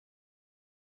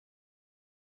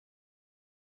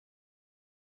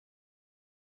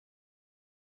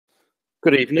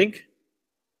Good evening.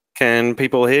 Can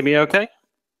people hear me okay?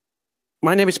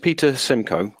 My name is Peter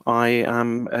Simcoe. I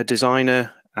am a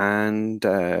designer and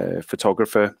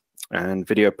photographer and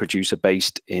video producer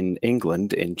based in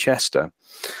England, in Chester.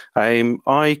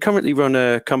 I currently run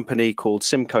a company called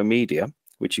Simcoe Media,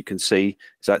 which you can see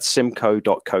is at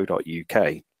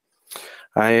simcoe.co.uk.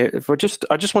 I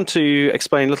just want to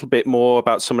explain a little bit more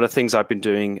about some of the things I've been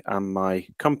doing at my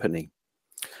company.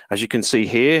 As you can see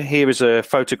here is a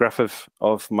photograph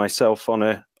of myself on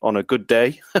a good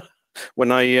day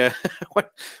when I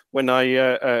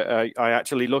I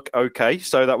actually look okay.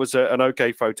 So that was an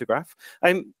okay photograph.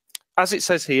 As it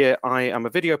says here, I am a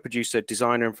video producer,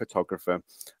 designer, and photographer.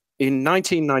 In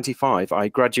 1995, I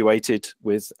graduated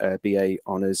with a BA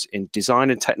honours in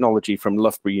design and technology from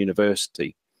Loughborough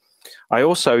University. I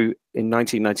also, in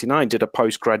 1999, did a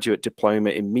postgraduate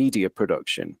diploma in media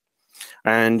production.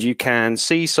 And you can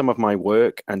see some of my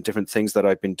work and different things that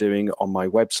I've been doing on my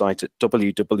website at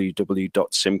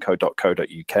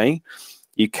www.simcoe.co.uk.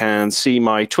 You can see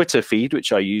my Twitter feed,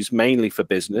 which I use mainly for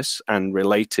business and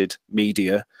related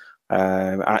media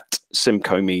at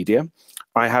Simcoe Media.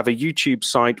 I have a YouTube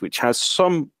site which has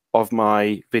some of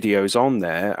my videos on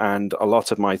there and a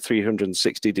lot of my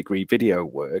 360-degree video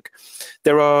work.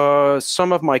 There are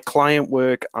some of my client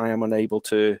work I am unable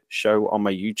to show on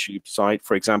my YouTube site.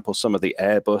 For example, some of the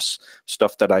Airbus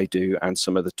stuff that I do and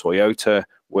some of the Toyota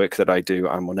work that I do,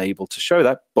 I'm unable to show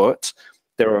that, but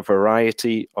there are a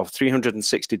variety of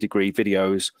 360-degree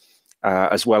videos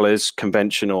as well as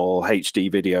conventional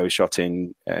HD video shot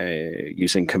in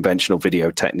using conventional video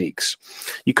techniques.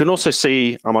 You can also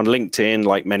see I'm on LinkedIn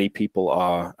like many people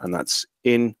are, and that's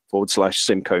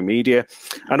in/Simcoe Media.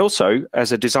 And also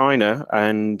as a designer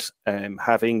and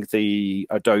having the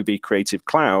Adobe Creative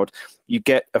Cloud, you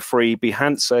get a free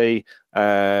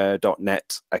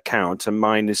Behance.net account, and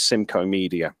mine is Simcoe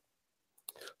Media.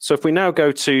 So if we now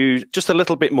go to just a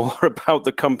little bit more about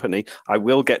the company, I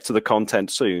will get to the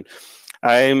content soon.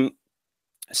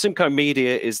 Simcoe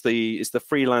Media is the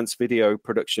freelance video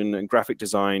production and graphic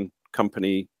design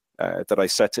company that I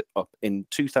set it up in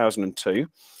 2002.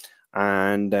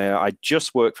 And I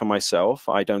just work for myself.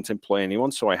 I don't employ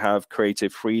anyone, so I have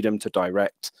creative freedom to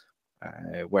direct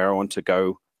where I want to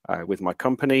go with my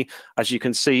company. As you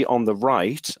can see on the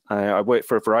right, I work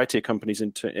for a variety of companies,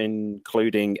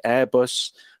 including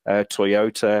Airbus,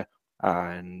 Toyota,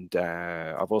 and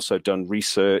I've also done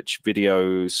research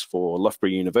videos for Loughborough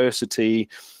University,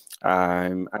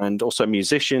 and also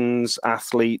musicians,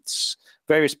 athletes,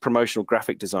 various promotional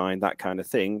graphic design, that kind of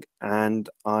thing. And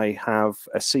I have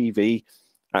a CV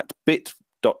at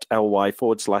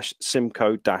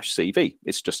bit.ly/Simcoe-CV.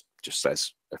 It just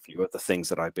says a few other things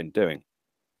that I've been doing.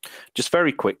 Just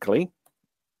very quickly,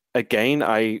 again,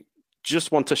 I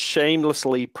just want to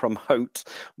shamelessly promote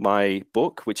my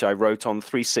book, which I wrote on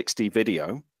 360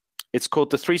 video. It's called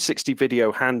the 360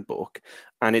 Video Handbook,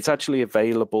 and it's actually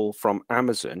available from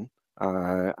Amazon,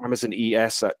 Amazon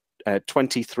ES at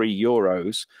 23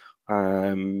 euros.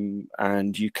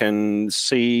 And you can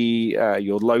see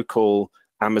your local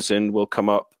Amazon will come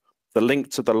up. The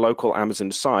link to the local Amazon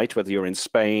site, whether you're in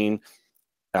Spain,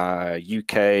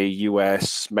 UK,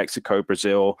 US, Mexico,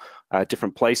 Brazil,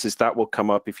 different places, that will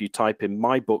come up if you type in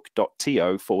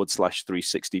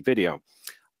mybook.to/360 video.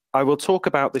 I will talk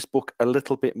about this book a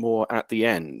little bit more at the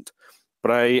end,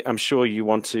 but I am sure you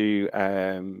want to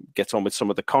get on with some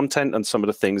of the content and some of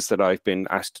the things that I've been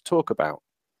asked to talk about.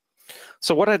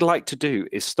 So what I'd like to do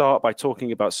is start by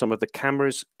talking about some of the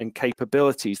cameras and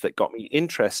capabilities that got me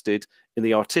interested in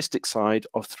the artistic side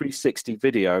of 360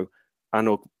 video and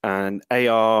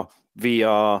AR,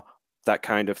 VR, that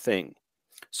kind of thing.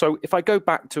 So if I go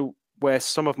back to where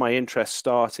some of my interests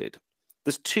started,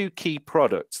 there's two key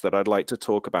products that I'd like to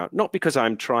talk about, not because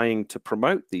I'm trying to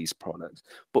promote these products,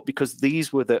 but because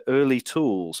these were the early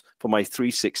tools for my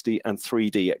 360 and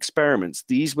 3D experiments.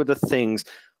 These were the things,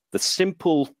 the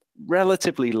simple,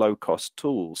 relatively low-cost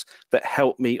tools that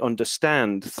helped me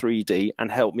understand 3D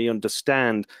and helped me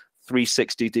understand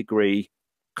 360-degree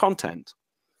content.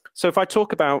 So if I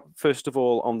talk about, first of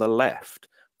all, on the left,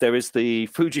 there is the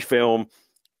Fujifilm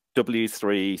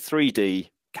W3 3D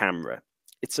camera.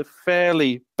 It's a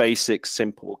fairly basic,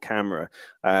 simple camera.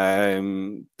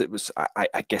 That was,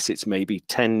 I guess it's maybe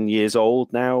 10 years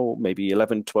old now, maybe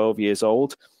 11, 12 years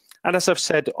old. And as I've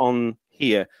said on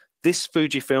here, this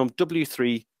Fujifilm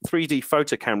W3 3D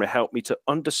photo camera helped me to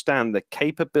understand the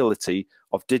capability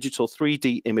of digital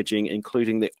 3D imaging,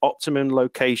 including the optimum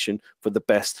location for the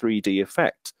best 3D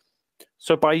effect.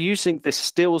 So by using this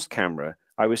stills camera,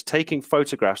 I was taking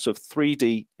photographs of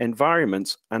 3D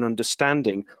environments and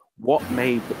understanding what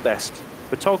made the best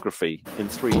photography in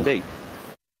 3D.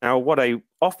 Now, what I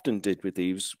often did with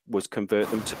these was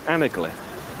convert them to anaglyph,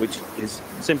 which is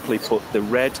simply put the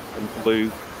red and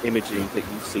blue imaging that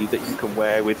you see that you can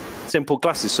wear with simple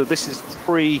glasses. So this is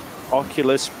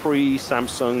pre-Oculus,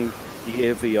 pre-Samsung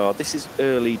Gear VR. This is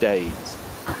early days.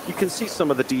 You can see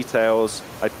some of the details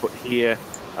I put here.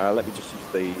 Let me just use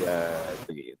the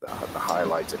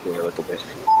highlighter here a little bit.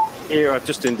 Here I've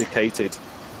just indicated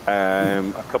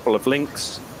a couple of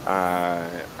links,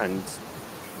 and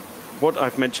what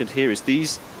I've mentioned here is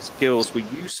these skills were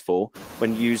useful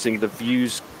when using the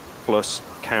Views Plus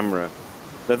camera.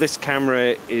 Now this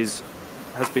camera has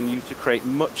been used to create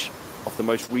much of the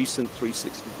most recent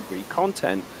 360-degree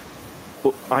content,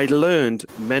 but I learned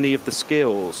many of the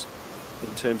skills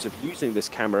in terms of using this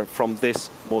camera from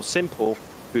this more simple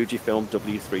Fujifilm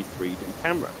W3 3D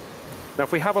camera. Now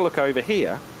if we have a look over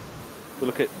here, we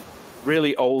look at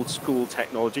really old school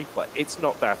technology, but it's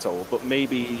not that old, but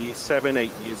maybe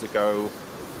 7-8 years ago,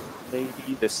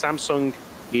 maybe the Samsung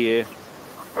Gear,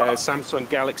 Samsung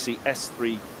Galaxy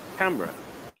S3 camera.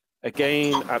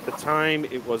 Again, at the time,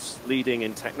 it was leading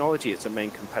in technology. It's a main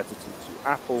competitor to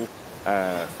Apple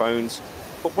phones.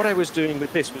 But what I was doing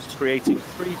with this was creating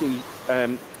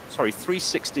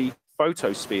 360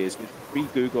 photospheres with free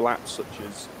Google apps such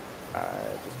as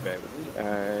just bear with me,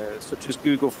 such as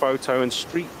Google Photo and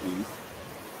Street View,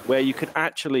 where you could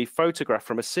actually photograph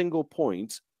from a single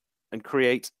point and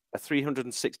create a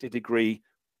 360-degree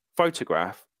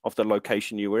photograph of the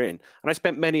location you were in. And I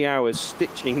spent many hours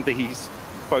stitching these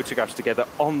photographs together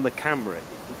on the camera. It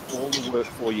did all the work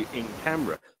for you in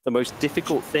camera. The most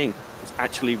difficult thing is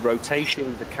actually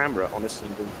rotating the camera on a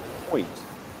single point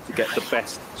to get the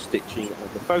best stitching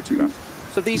of the photograph.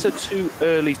 So these are two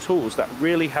early tools that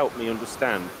really helped me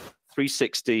understand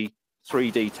 360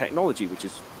 3D technology, which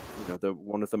is, you know,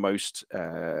 one of the most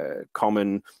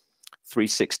common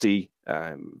 360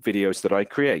 videos that I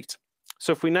create.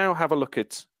 So if we now have a look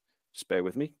at, just bear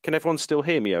with me, can everyone still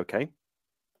hear me okay?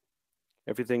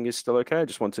 Everything is still okay? I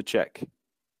just want to check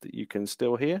that you can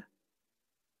still hear.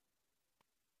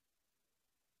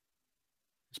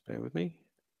 Just bear with me.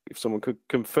 If someone could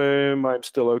confirm I'm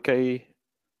still okay.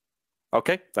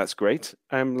 Okay, that's great.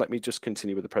 Let me just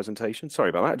continue with the presentation. Sorry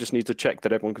about that. I just need to check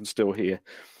that everyone can still hear.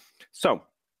 So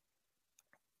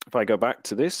if I go back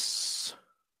to this,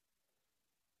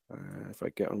 if I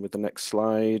get on with the next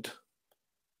slide.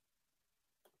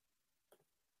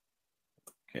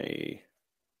 Okay,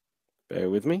 bear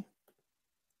with me.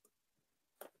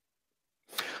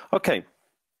 Okay,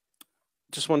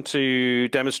 just want to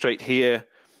demonstrate here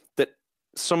that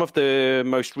some of the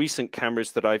most recent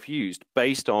cameras that I've used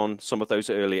based on some of those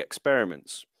early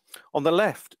experiments. On the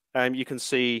left, you can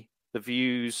see the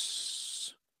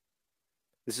Views.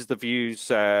 This is the Views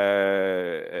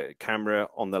camera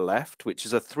on the left, which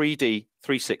is a 3D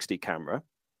 360 camera.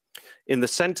 In the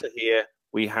center here,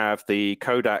 we have the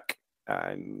Kodak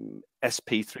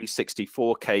SP360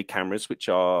 4K cameras, which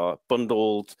are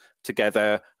bundled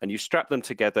together, and you strap them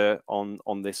together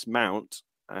on this mount,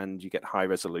 and you get high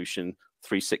resolution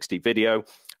 360 video.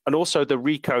 And also the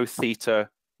Ricoh Theta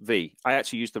V. I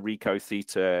actually used the Ricoh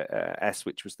Theta S,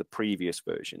 which was the previous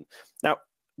version. Now,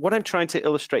 what I'm trying to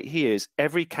illustrate here is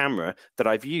every camera that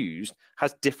I've used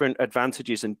has different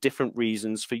advantages and different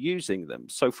reasons for using them.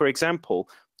 So for example,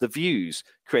 the Views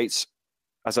creates,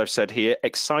 as I've said here,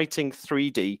 exciting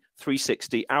 3D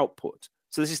 360 output.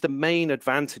 So this is the main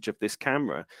advantage of this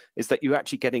camera, is that you're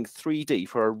actually getting 3D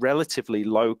for a relatively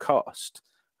low cost.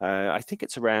 I think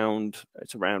it's around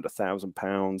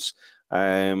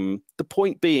 £1,000. The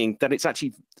point being that it's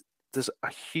actually, there's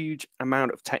a huge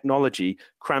amount of technology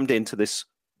crammed into this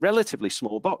relatively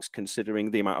small box, considering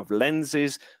the amount of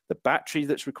lenses, the battery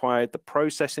that's required, the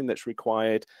processing that's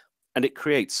required, and it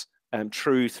creates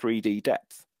true 3D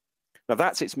depth. Now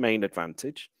that's its main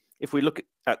advantage. If we look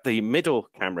at the middle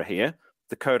camera here,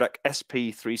 the Kodak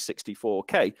SP360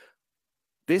 4K,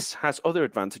 this has other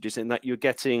advantages in that you're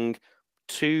getting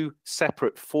two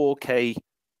separate 4K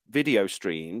video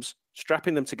streams,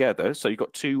 strapping them together. So you've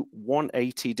got two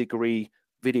 180-degree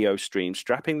video streams,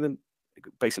 strapping them,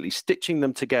 basically stitching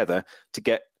them together to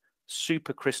get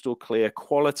super crystal clear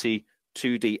quality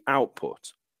 2D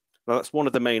output. Now that's one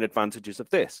of the main advantages of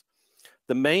this.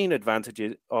 The main advantage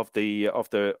of the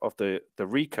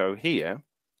Ricoh here,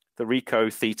 the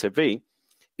Ricoh Theta V,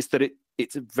 is that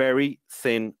it's a very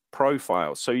thin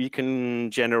profile. So you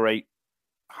can generate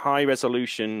high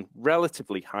resolution,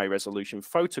 relatively high resolution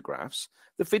photographs.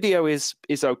 The video is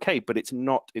okay, but it's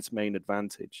not its main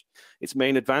advantage. Its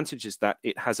main advantage is that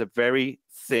it has a very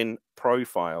thin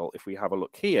profile, if we have a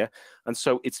look here. And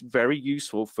so it's very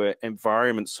useful for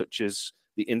environments such as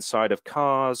the inside of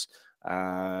cars,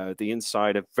 the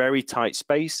inside of very tight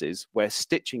spaces where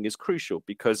stitching is crucial,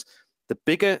 because the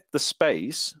bigger the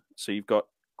space, so you've got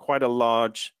quite a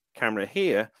large camera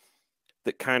here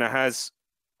that kind of has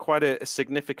quite a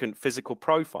significant physical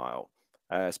profile,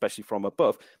 especially from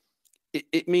above,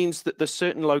 it means that there's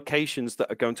certain locations that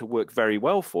are going to work very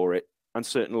well for it, and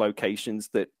certain locations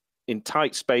that in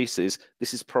tight spaces,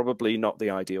 this is probably not the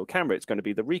ideal camera. It's going to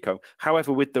be the Ricoh.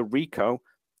 However, with the Ricoh,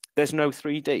 there's no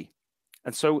 3D.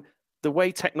 And so the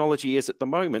way technology is at the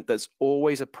moment, there's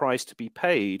always a price to be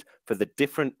paid for the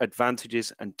different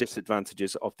advantages and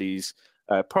disadvantages of these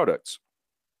products.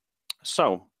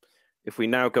 So if we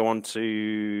now go on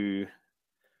to,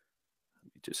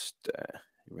 let me just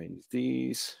arrange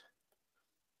these.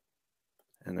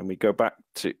 And then we go back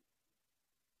to,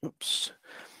 oops.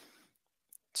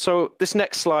 So this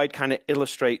next slide kind of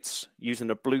illustrates, using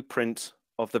a blueprint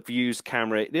of the Views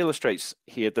camera, it illustrates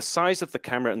here the size of the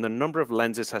camera and the number of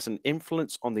lenses has an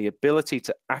influence on the ability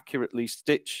to accurately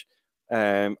stitch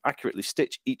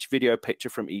each video picture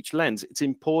from each lens. It's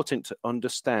important to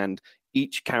understand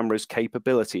each camera's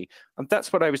capability. And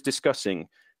that's what I was discussing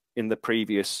in the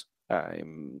previous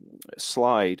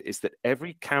slide, is that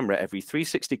every camera, every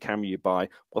 360 camera you buy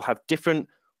will have different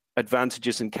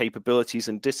advantages and capabilities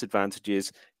and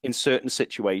disadvantages in certain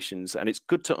situations. And it's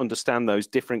good to understand those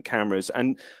different cameras.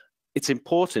 And it's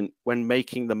important when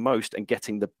making the most and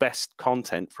getting the best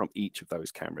content from each of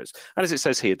those cameras. And as it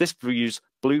says here, this Views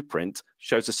blueprint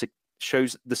shows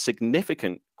the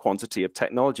significant quantity of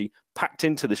technology packed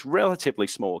into this relatively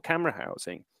small camera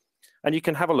housing. And you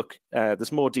can have a look,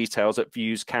 there's more details at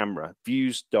Views camera,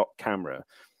 views.camera.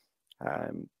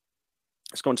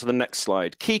 Let's go on to the next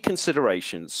slide. Key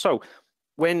considerations. So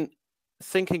when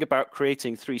thinking about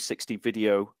creating 360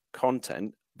 video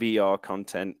content, VR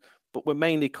content, but we're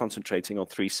mainly concentrating on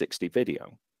 360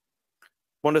 video,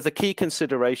 one of the key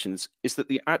considerations is that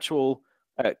the actual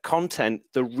content,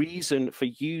 the reason for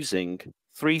using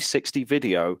 360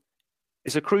 video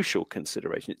is a crucial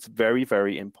consideration. It's very,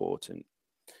 very important.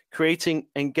 Creating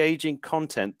engaging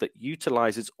content that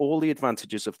utilizes all the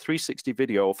advantages of 360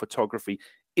 video or photography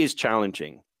is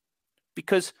challenging,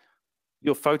 because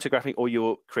you're photographing or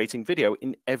you're creating video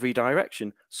in every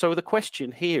direction. So the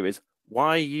question here is,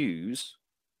 why use,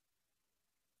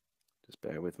 just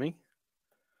bear with me,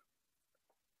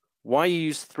 why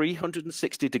use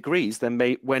 360 degrees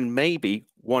when maybe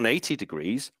 180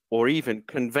 degrees or even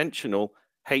conventional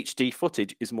HD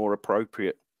footage is more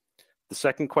appropriate? The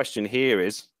second question here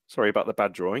is, sorry about the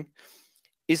bad drawing,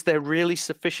 is there really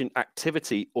sufficient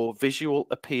activity or visual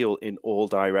appeal in all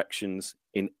directions?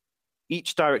 In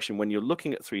each direction, when you're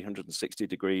looking at 360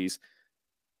 degrees,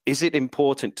 is it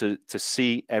important to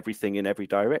see everything in every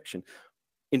direction?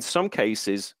 In some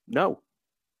cases, no.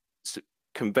 So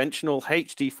conventional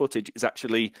HD footage is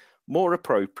actually more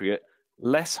appropriate,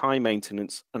 less high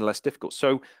maintenance, and less difficult.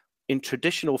 So in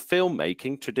traditional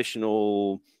filmmaking,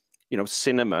 traditional,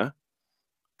 cinema,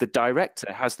 the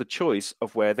director has the choice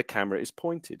of where the camera is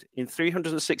pointed. In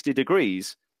 360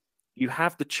 degrees, you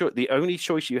have the only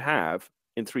choice you have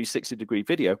in 360 degree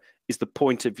video is the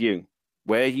point of view,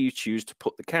 where you choose to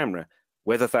put the camera,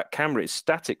 whether that camera is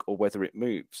static or whether it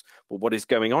moves. But what is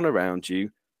going on around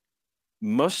you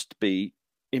must be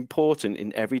important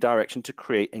in every direction to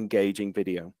create engaging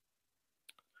video.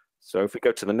 So if we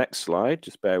go to the next slide,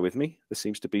 just bear with me. There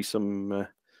seems to be some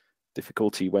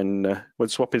difficulty when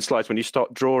swapping slides, when you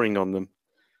start drawing on them.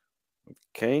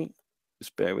 Okay,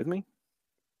 just bear with me.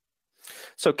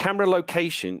 So camera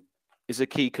location is a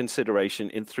key consideration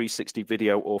in 360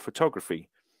 video or photography.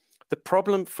 The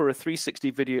problem for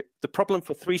 360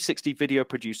 video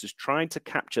producers trying to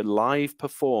capture live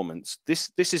performance,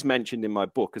 this is mentioned in my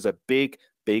book as a big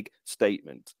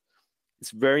statement.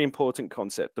 It's a very important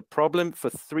concept. The problem for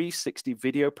 360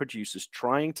 video producers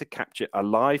trying to capture a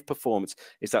live performance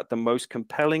is that the most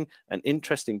compelling and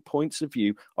interesting points of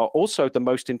view are also the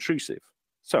most intrusive.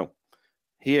 So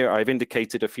here I've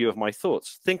indicated a few of my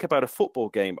thoughts. Think about a football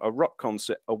game, a rock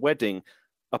concert, a wedding,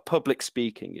 a public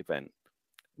speaking event.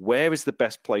 Where is the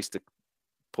best place to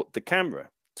put the camera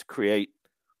to create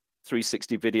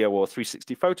 360 video or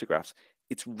 360 photographs?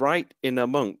 It's right in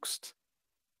amongst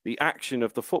the action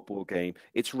of the football game.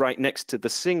 It's right next to the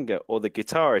singer or the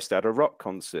guitarist at a rock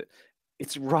concert.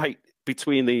 It's right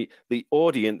between the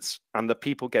audience and the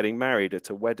people getting married at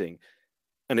a wedding.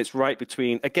 And it's right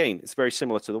between, again, it's very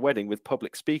similar to the wedding with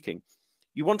public speaking.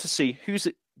 You want to see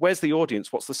where's the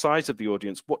audience, what's the size of the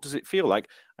audience, what does it feel like?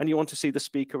 And you want to see the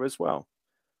speaker as well.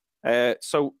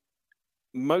 So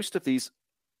most of these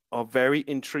are very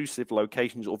intrusive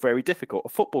locations or very difficult. A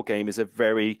football game is a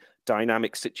very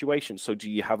dynamic situation. So do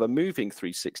you have a moving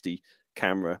 360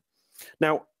 camera?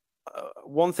 Now,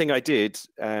 one thing I did,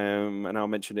 and I'll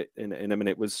mention it in a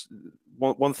minute, was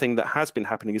one thing that has been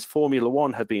happening is Formula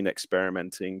One had been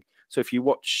experimenting. So if you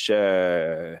watch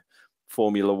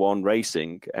Formula One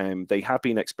racing, they have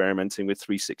been experimenting with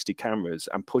 360 cameras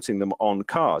and putting them on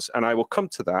cars. And I will come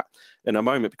to that in a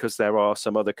moment because there are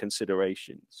some other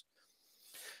considerations.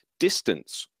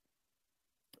 Distance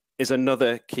is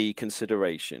another key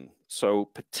consideration. So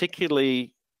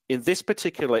particularly in this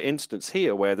particular instance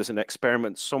here, where there's an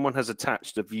experiment, someone has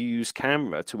attached a views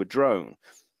camera to a drone.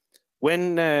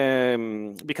 When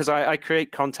because I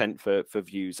create content for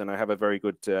Views, and I have a very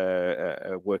good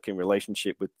working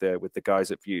relationship with the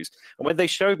guys at Views. And when they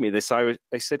showed me this, I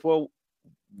said, well,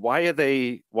 why are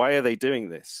they doing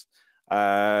this?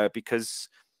 Because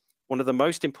one of the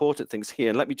most important things here,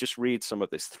 and let me just read some of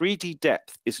this. 3D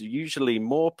depth is usually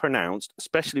more pronounced,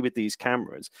 especially with these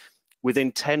cameras,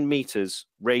 within 10 meters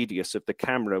radius of the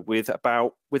camera with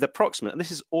approximately, and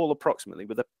this is all approximately,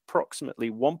 with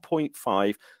approximately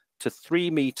 1.5 to 3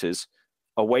 meters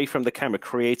away from the camera,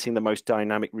 creating the most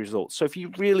dynamic results. So if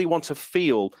you really want to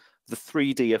feel the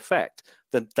 3D effect,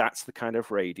 then that's the kind of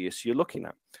radius you're looking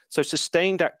at. So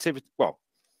sustained activity, well,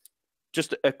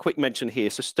 just a quick mention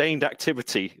here, sustained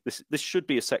activity, this should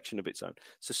be a section of its own.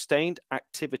 Sustained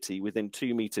activity within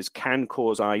 2 meters can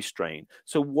cause eye strain.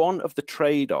 So one of the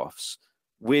trade-offs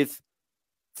with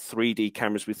 3D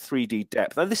cameras, with 3D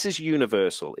depth, and this is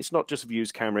universal, it's not just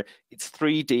Views camera, it's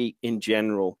 3D in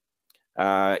general.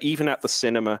 Even at the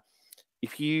cinema,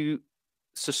 if you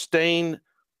sustain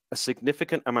a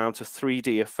significant amount of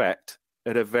 3D effect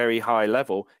at a very high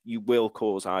level, you will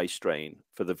cause eye strain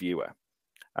for the viewer.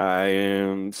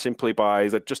 Simply by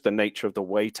just the nature of the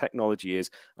way technology is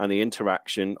and the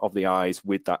interaction of the eyes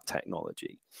with that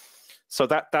technology. So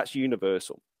that's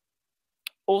universal.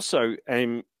 Also,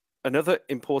 another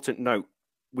important note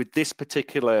with this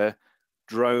particular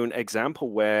drone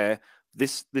example, where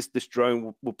this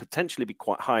drone will potentially be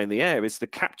quite high in the air, is the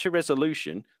capture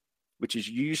resolution, which is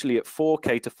usually at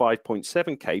 4K to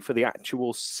 5.7K for the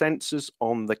actual sensors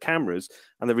on the cameras,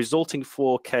 and the resulting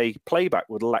 4K playback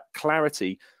would lack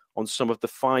clarity on some of the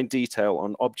fine detail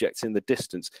on objects in the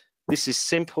distance. This is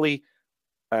simply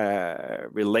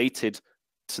related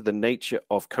to the nature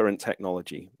of current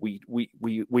technology. We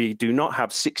do not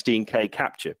have 16K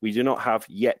capture. We do not have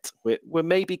yet. We're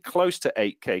maybe close to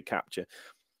 8K capture,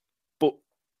 but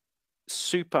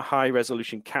super high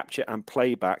resolution capture and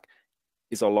playback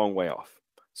is a long way off.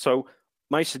 So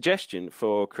my suggestion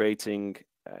for creating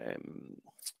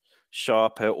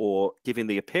sharper or giving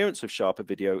the appearance of sharper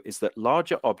video is that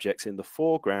larger objects in the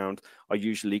foreground are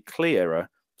usually clearer.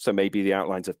 So maybe the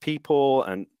outlines of people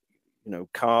and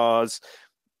cars,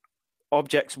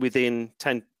 objects within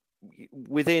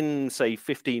say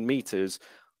 15 meters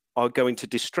are going to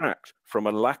distract from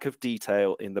a lack of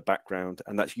detail in the background,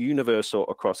 and that's universal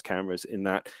across cameras. In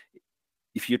that,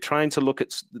 if you're trying to look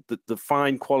at the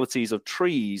fine qualities of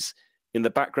trees in the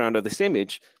background of this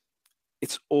image,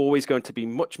 it's always going to be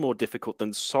much more difficult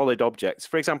than solid objects.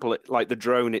 For example, like the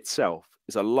drone itself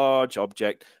is a large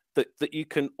object that you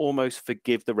can almost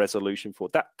forgive the resolution for.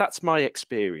 That's my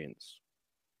experience.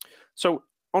 So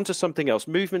onto something else.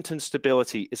 Movement and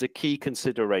stability is a key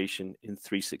consideration in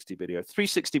 360 video.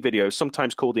 360 video,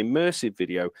 sometimes called immersive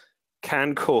video,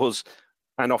 can cause,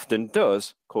 and often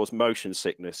does, cause motion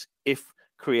sickness if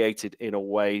created in a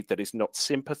way that is not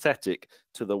sympathetic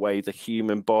to the way the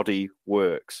human body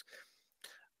works.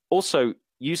 Also,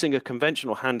 using a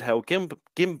conventional handheld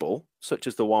gimbal, such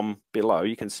as the one below,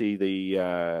 you can see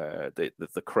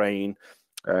the crane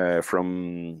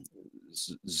from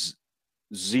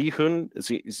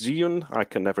Zhiyun. I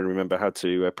can never remember how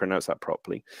to pronounce that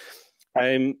properly.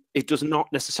 It does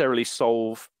not necessarily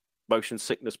solve motion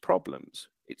sickness problems.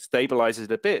 It stabilizes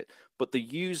it a bit, but the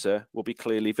user will be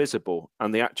clearly visible,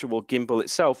 and the actual gimbal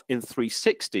itself in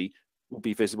 360 will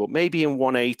be visible. Maybe in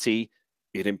 180,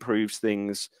 it improves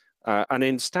things. And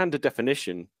in standard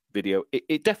definition video,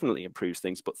 it definitely improves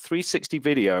things. But 360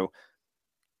 video,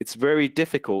 it's very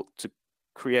difficult to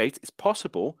create. It's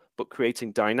possible, but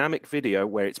creating dynamic video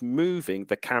where it's moving,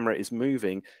 the camera is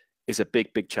moving, is a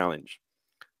big, big challenge.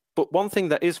 But one thing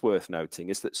that is worth noting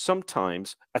is that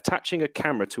sometimes attaching a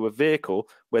camera to a vehicle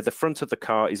where the front of the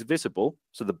car is visible,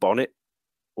 so the bonnet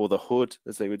or the hood,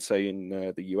 as they would say in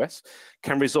the US,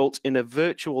 can result in a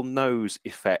virtual nose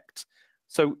effect.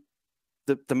 So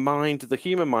the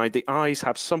human mind, the eyes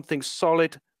have something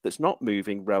solid that's not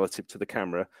moving relative to the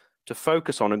camera to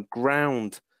focus on and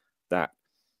ground that,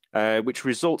 which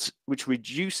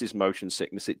reduces motion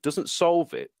sickness. It doesn't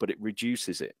solve it, but it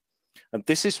reduces it. And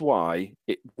this is why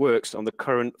it works on the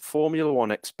current Formula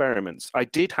One experiments. I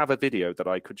did have a video that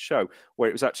I could show where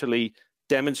it was actually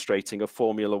demonstrating a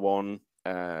Formula One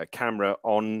camera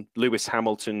on Lewis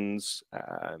Hamilton's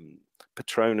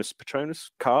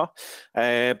Patronus car,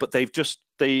 but they just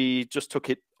took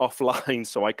it offline,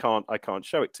 so I can't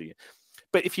show it to you.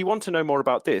 But if you want to know more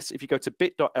about this, if you go to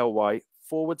bit.ly/,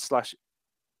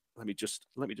 let me just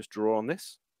draw on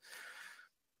this.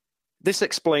 This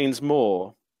explains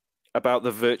more about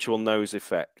the virtual nose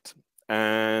effect.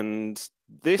 And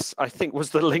this, I think, was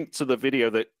the link to the video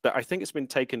that I think it's been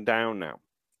taken down now.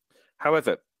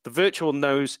 However, the virtual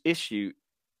nose issue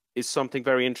is something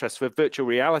very interesting for virtual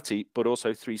reality, but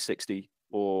also 360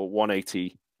 or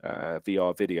 180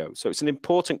 VR video. So it's an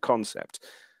important concept.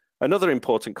 Another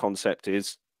important concept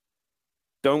is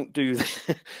don't do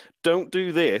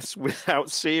this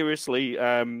without seriously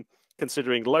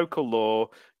considering local law,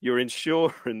 your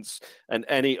insurance, and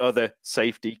any other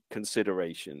safety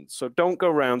considerations. So don't go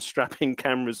around strapping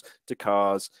cameras to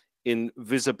cars in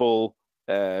visible,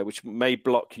 which may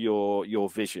block your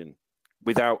vision,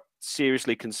 without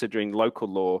seriously considering local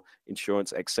law,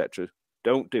 insurance, etc.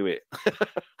 Don't do it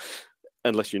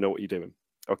unless you know what you're doing.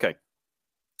 Okay.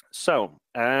 So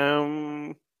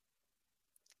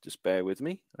just bear with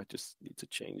me. I just need to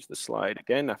change the slide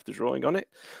again after drawing on it.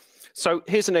 So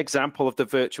here's an example of the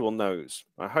virtual nose.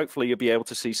 Hopefully you'll be able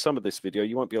to see some of this video.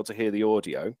 You won't be able to hear the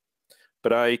audio,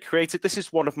 but I created, this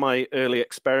is one of my early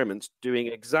experiments doing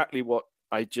exactly what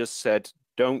I just said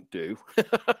don't do,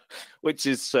 which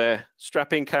is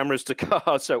strapping cameras to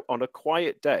cars. So on a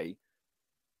quiet day,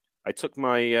 I took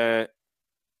my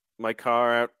my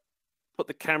car out, put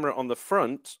the camera on the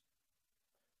front,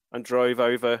 and drove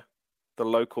over the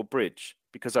local bridge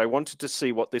because I wanted to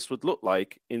see what this would look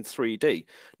like in 3D.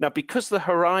 Now, because the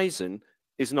horizon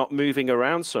is not moving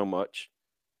around so much,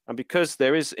 and because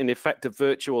there is, in effect, a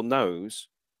virtual nose,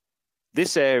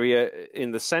 this area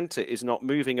in the center is not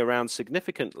moving around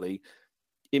significantly.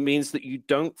 It means that you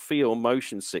don't feel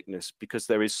motion sickness because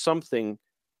there is something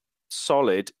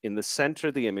solid in the center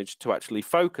of the image to actually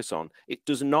focus on. It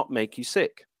does not make you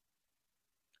sick.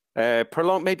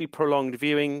 Maybe prolonged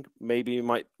viewing, maybe it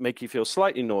might make you feel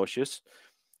slightly nauseous,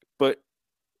 but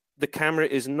the camera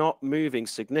is not moving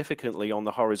significantly on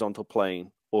the horizontal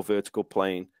plane or vertical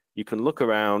plane. You can look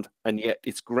around and yet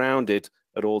it's grounded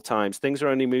at all times. Things are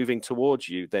only moving towards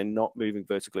you. They're not moving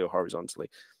vertically or horizontally.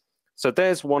 So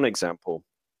there's one example.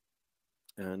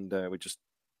 And we just,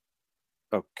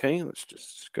 okay, let's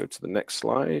just go to the next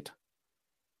slide.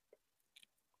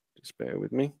 Just bear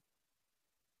with me.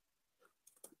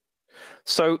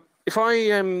 So if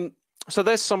I, so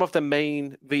there's some of the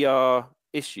main VR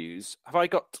issues. Have I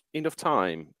got enough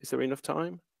time? Is there enough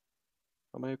time?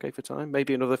 Am I okay for time?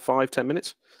 Maybe another 5-10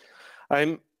 minutes.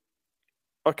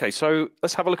 Okay, so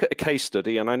let's have a look at a case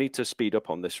study, and I need to speed up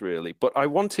on this really, but I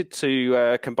wanted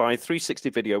to combine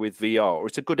 360 video with VR, or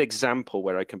it's a good example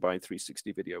where I combine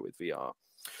 360 video with VR.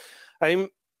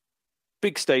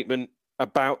 Big statement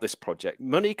about this project.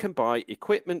 Money can buy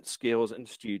equipment, skills, and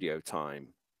studio time,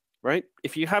 right?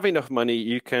 If you have enough money,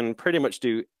 you can pretty much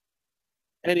do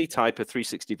any type of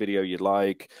 360 video you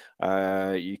like.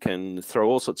 You can throw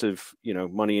all sorts of,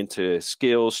 money into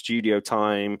skills, studio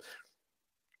time,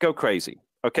 go crazy.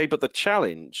 Okay, but the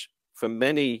challenge for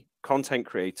many content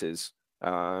creators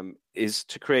is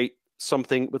to create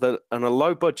something with a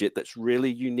low budget that's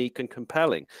really unique and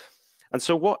compelling. And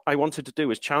so what I wanted to do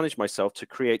is challenge myself to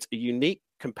create a unique,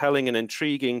 compelling, and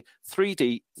intriguing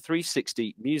 3D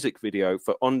 360 music video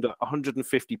for under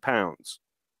 £150.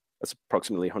 That's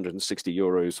approximately 160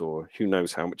 euros, or who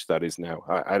knows how much that is now.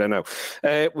 I don't know.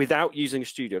 Without using a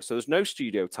studio. So there's no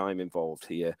studio time involved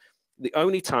here. The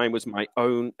only time was my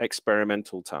own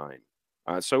experimental time.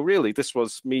 So really, this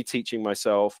was me teaching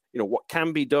myself, what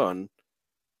can be done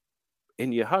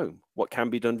in your home, what can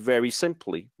be done very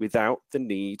simply without the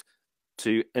need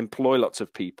to employ lots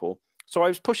of people. So I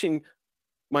was pushing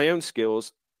my own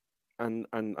skills and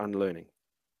learning.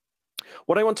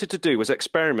 What I wanted to do was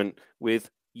experiment with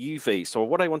UV. So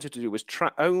what I wanted to do was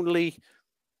only,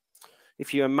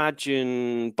 if you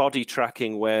imagine body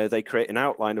tracking where they create an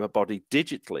outline of a body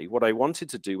digitally, what I wanted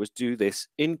to do was do this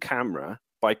in camera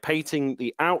by painting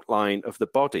the outline of the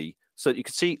body so that you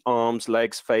could see arms,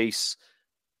 legs, face,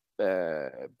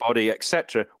 body,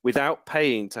 etc., without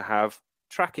paying to have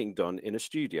tracking done in a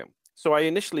studio. So I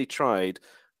initially tried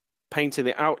painting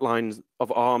the outlines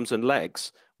of arms and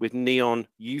legs with neon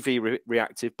UV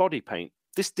reactive body paint.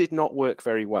 This did not work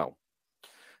very well.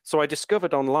 So I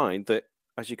discovered online that,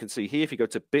 as you can see here, if you go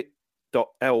to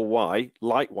bit.ly,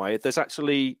 Lightwire, there's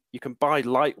actually, you can buy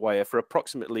Lightwire for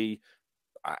approximately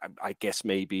I guess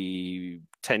maybe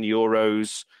 10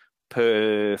 euros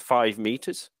per 5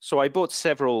 meters. So I bought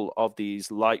several of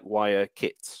these light wire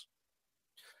kits.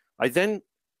 I then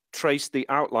traced the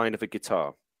outline of a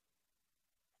guitar.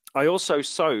 I also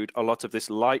sewed a lot of this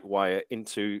light wire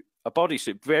into a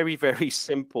bodysuit. Very, very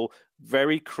simple,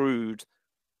 very crude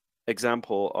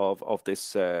example of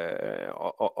this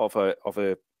of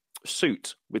a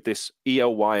suit with this EO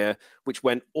wire, which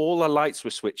when all the lights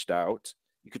were switched out,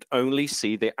 you could only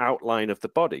see the outline of the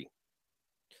body.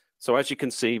 So as you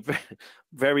can see,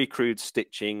 very crude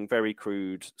stitching, very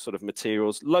crude sort of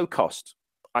materials, low cost.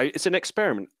 It's an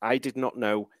experiment. I did not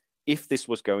know if this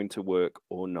was going to work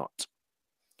or not.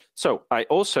 So I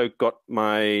also got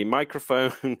my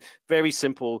microphone, very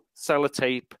simple,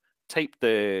 sellotape, tape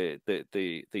the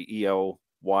EO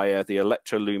wire, the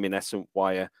electroluminescent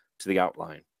wire to the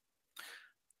outline.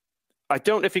 I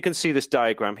don't know if you can see this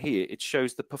diagram here. It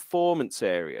shows the performance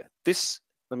area. This,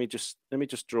 let me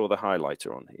just draw the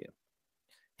highlighter on here.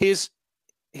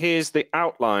 Here's the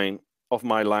outline of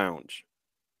my lounge,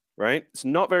 right? It's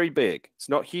not very big. It's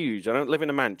not huge. I don't live in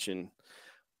a mansion.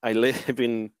 I live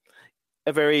in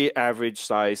a very average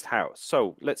sized house.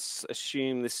 So let's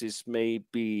assume this is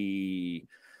maybe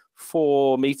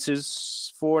 4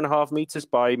 meters, 4.5 meters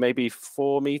by maybe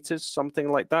 4 meters,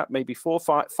 something like that. Maybe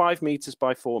 5 meters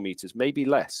by 4 meters, maybe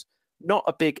less. Not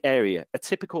a big area, a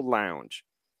typical lounge.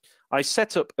 I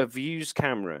set up a Views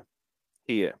camera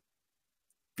here,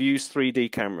 Views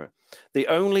 3D camera. The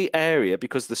only area,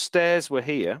 because the stairs were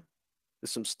here,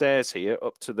 there's some stairs here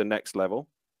up to the next level.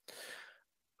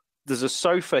 There's a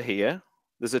sofa here.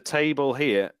 There's a table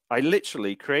here. I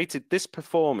literally created this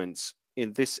performance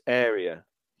in this area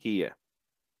here.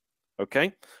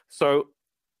 Okay, so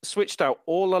switched out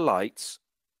all the lights.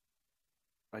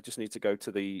 I just need to go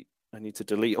to the, I need to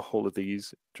delete all of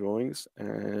these drawings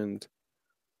and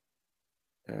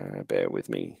bear with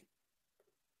me.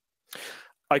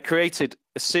 I created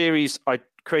a series, I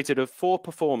created 4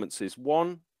 performances.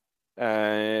 One,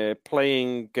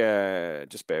 playing,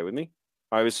 just bear with me.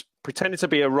 I was pretending to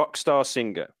be a rock star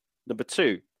singer. Number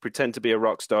 2, pretend to be a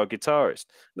rock star guitarist.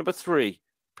 Number 3,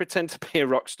 pretend to be a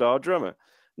rock star drummer.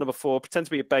 Number 4, pretend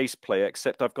to be a bass player,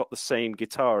 except I've got the same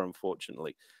guitar,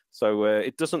 unfortunately. So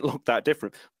it doesn't look that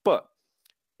different. But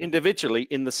individually,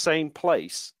 in the same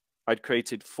place, I'd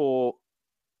created 4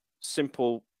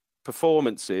 simple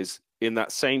performances in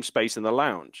that same space in the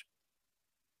lounge.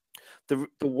 The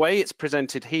way it's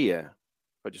presented here,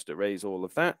 if I just erase all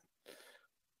of that,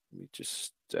 let me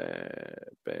just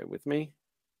bear with me.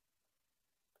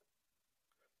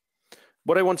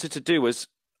 What I wanted to do was,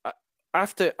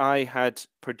 after I had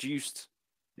produced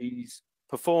these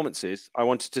performances, I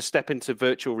wanted to step into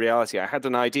virtual reality. I had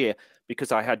an idea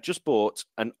because I had just bought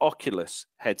an Oculus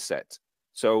headset.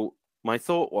 So my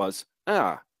thought was,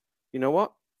 you know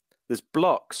what? There's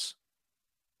blocks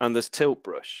and there's tilt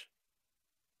brush.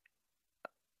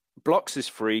 Blocks is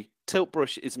free. Tilt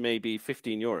brush is maybe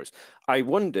 15 euros. I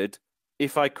wondered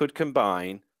if I could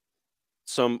combine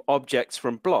some objects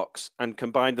from blocks and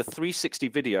combine the 360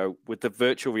 video with the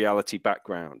virtual reality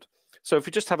background. So if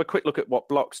we just have a quick look at what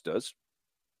blocks does,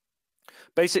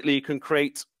 basically you can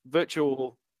create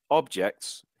virtual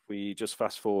objects. If we just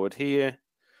fast forward here,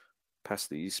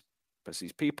 past these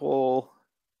people,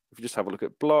 if you just have a look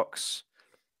at blocks,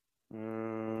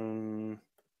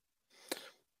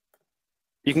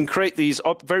 you can create these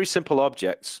very simple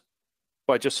objects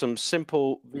by just some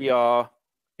simple VR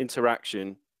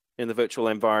interaction in the virtual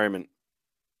environment.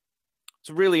 It's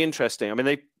really interesting. I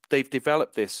mean, they've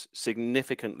developed this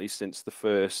significantly since the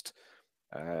first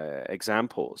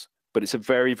examples, but it's a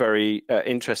very, very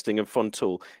interesting and fun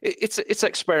tool. It's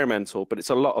experimental, but it's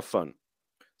a lot of fun.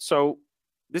 So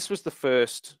this was the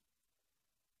first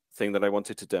thing that I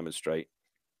wanted to demonstrate.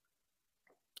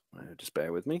 Just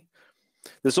bear with me.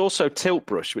 There's also tilt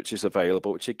brush, which is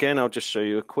available, which again, I'll just show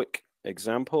you a quick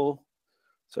example.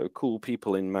 So cool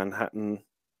people in Manhattan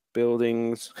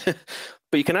buildings. But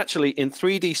you can actually, in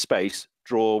 3D space,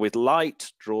 draw with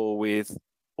light, draw with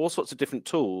all sorts of different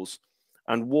tools,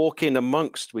 and walk in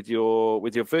amongst with your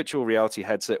virtual reality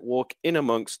headset, walk in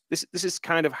amongst. This is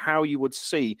kind of how you would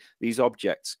see these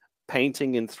objects,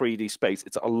 painting in 3D space.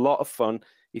 It's a lot of fun.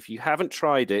 If you haven't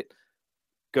tried it,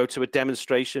 go to a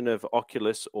demonstration of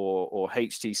Oculus or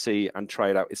HTC and try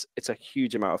it out. It's a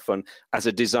huge amount of fun as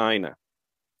a designer.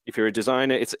 If you're a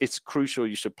designer, it's crucial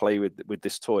you should play with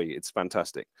this toy. It's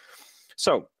fantastic.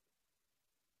 So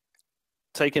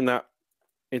taking that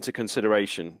into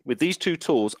consideration, with these 2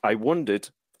 tools, I wondered,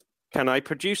 can I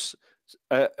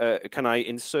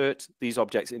insert these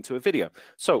objects into a video?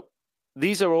 So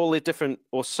these are all the different,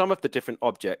 or some of the different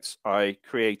objects I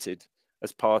created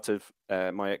as part of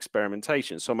my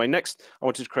experimentation. So my next, I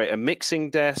wanted to create a mixing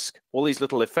desk, all these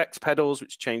little effects pedals,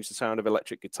 which change the sound of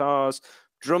electric guitars,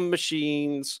 drum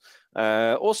machines,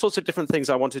 all sorts of different things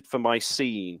I wanted for my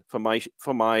scene, for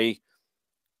my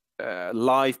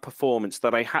live performance,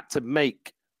 that I had to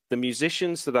make the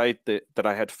musicians that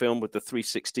I had filmed with the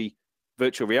 360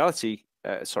 virtual reality,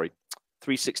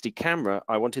 360 camera.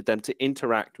 I wanted them to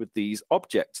interact with these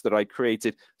objects that I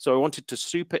created. So I wanted to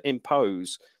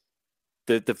superimpose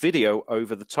the video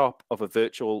over the top of a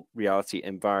virtual reality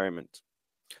environment.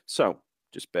 So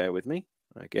just bear with me.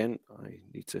 Again, I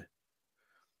need to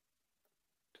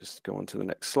just go on to the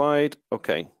next slide.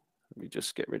 Okay, let me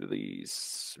just get rid of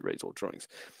these raise all drawings.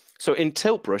 So in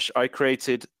Tilt Brush, I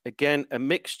created, again, a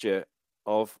mixture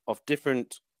of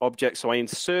different objects. So I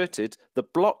inserted the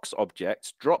blocks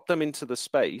objects, dropped them into the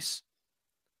space.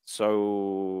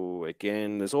 So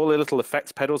again, there's all the little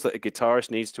effects pedals that a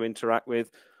guitarist needs to interact with.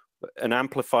 An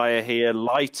amplifier here,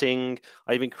 lighting.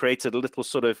 I even created a little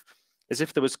sort of, as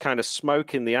if there was kind of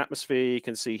smoke in the atmosphere. You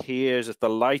can see here, as if the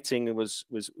lighting there was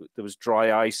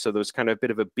dry ice, so there was kind of a bit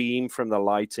of a beam from the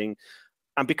lighting.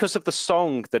 And because of the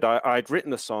song that I'd written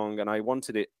the song and I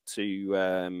wanted it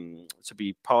to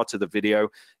be part of the video,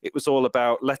 it was all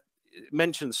about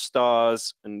mention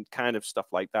stars and kind of stuff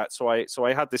like that. So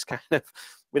I had this kind of,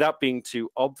 without being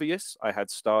too obvious, I had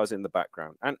stars in the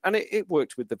background, and it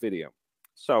worked with the video.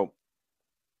 So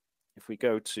if we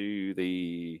go to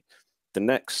the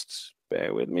next,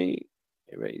 bear with me,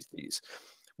 erase these.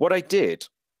 What I did,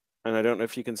 and I don't know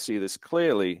if you can see this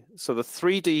clearly, so the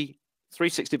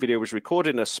 360 video was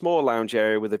recorded in a small lounge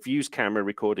area with a views camera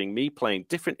recording me playing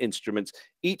different instruments.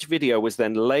 Each video was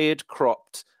then layered,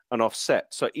 cropped, and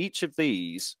offset. So each of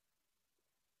these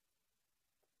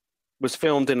was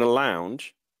filmed in a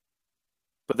lounge,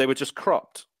 but they were just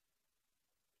cropped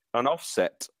and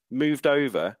offset, moved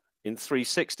over in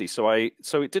 360. So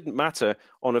it didn't matter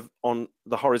on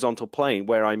the horizontal plane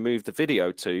where I moved the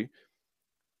video to.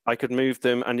 I could move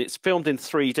them, and it's filmed in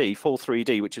 3D, full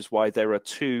 3D, which is why there are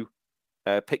two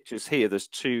pictures here. There's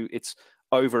two. It's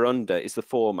over under is the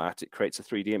format. It creates a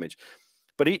 3D image,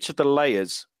 but each of the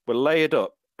layers were layered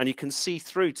up, and you can see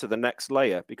through to the next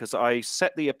layer because I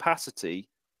set the opacity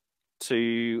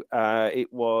to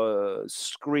it was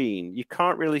screen. You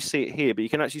can't really see it here, but you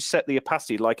can actually set the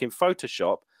opacity like in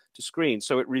Photoshop to screen,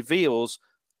 so it reveals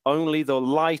only the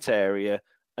light area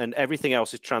and everything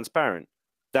else is transparent.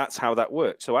 That's how that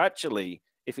works. So actually,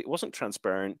 if it wasn't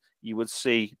transparent, you would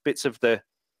see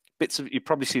you'd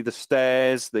probably see the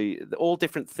stairs, the all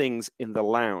different things in the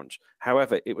lounge.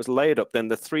 However, it was layered up. Then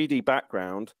the 3D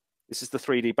background, this is the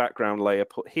 3D background layer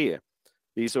put here.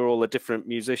 These are all the different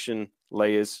musician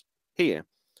layers here.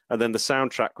 And then the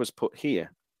soundtrack was put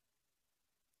here.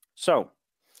 So,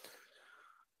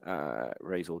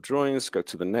 erase all drawings, go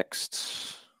to the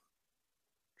next.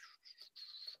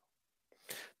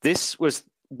 This was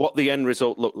what the end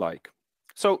result looked like.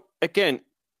 So again,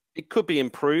 it could be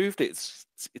improved. It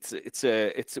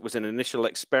was an initial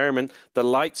experiment. The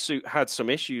light suit had some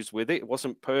issues with it. It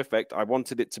wasn't perfect. I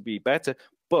wanted it to be better,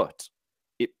 but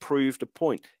it proved a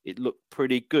point. It looked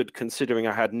pretty good considering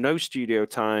I had no studio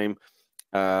time.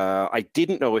 I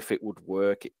didn't know if it would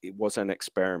work. It was an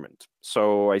experiment.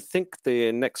 So I think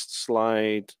the next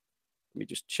slide, let me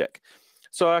just check.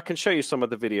 So I can show you some of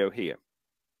the video here.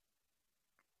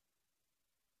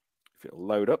 If it'll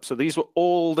load up. So these were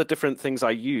all the different things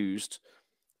I used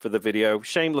for the video.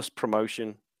 Shameless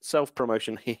promotion,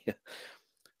 self-promotion here.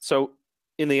 So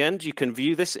in the end, you can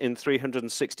view this in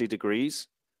 360 degrees.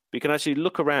 But you can actually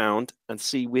look around and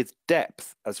see with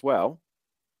depth as well.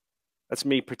 That's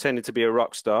me pretending to be a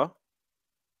rock star.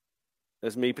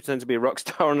 There's me pretending to be a rock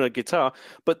star on a guitar.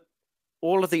 But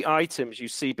all of the items you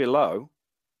see below,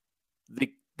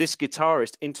 this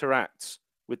guitarist interacts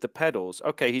with the pedals.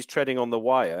 Okay, he's treading on the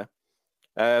wire.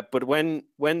 But when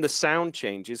the sound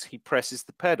changes, he presses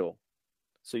the pedal.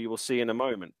 So you will see in a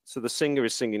moment. So the singer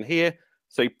is singing here.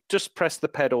 So you just press the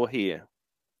pedal here.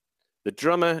 The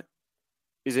drummer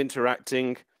is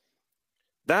interacting.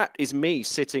 That is me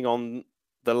sitting on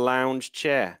the lounge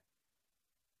chair.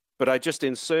 But I just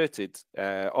inserted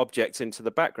objects into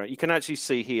the background. You can actually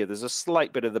see here, there's a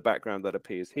slight bit of the background that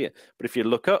appears here. But if you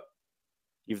look up,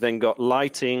 you've then got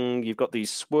lighting, you've got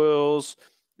these swirls.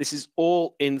 This is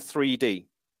all in 3D.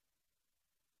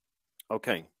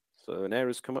 Okay, so an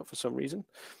error's come up for some reason.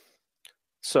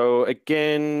 So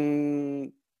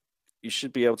again, you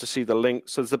should be able to see the link.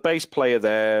 So there's the bass player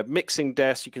there, mixing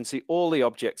desk. You can see all the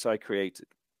objects I created.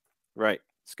 Right,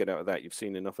 let's get out of that. You've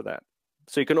seen enough of that.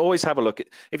 So you can always have a look at,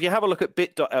 if you have a look at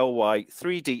bit.ly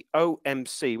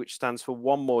 3DOMC, which stands for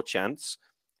one more chance,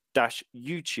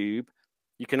 -YouTube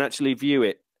You can actually view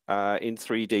it in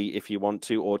 3D if you want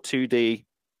to, or 2D,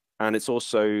 and it's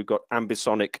also got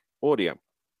ambisonic audio.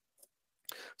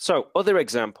 So other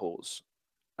examples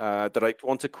that I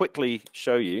want to quickly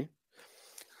show you.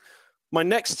 My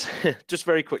next, just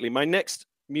very quickly, my next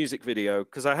music video,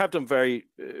 because I have done very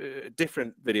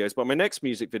different videos, but my next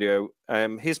music video,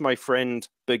 here's my friend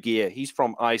Birgir. He's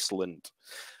from Iceland,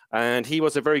 and he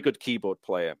was a very good keyboard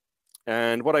player.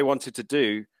 And what I wanted to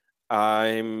do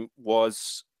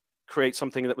was create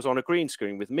something that was on a green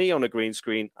screen, with me on a green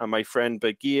screen and my friend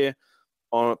Birgir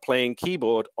playing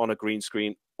keyboard on a green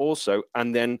screen also,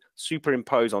 and then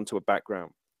superimpose onto a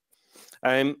background.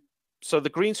 So the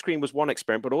green screen was one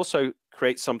experiment, but also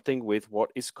create something with what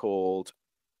is called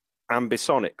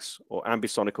ambisonics, or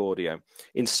ambisonic audio.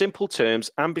 In simple terms,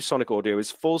 ambisonic audio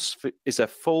is a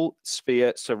full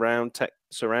sphere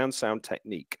surround sound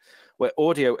technique, where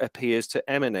audio appears to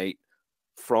emanate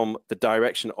from the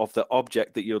direction of the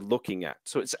object that you're looking at.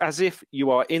 So it's as if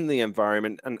you are in the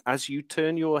environment, and as you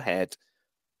turn your head,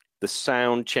 the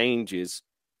sound changes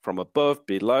from above,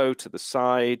 below, to the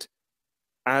side,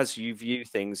 as you view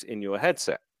things in your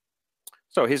headset.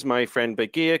 So here's my friend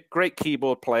Birgir, great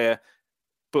keyboard player,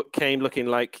 but came looking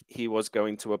like he was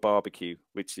going to a barbecue,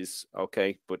 which is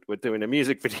okay, but we're doing a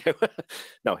music video.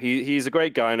 No, he's a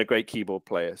great guy and a great keyboard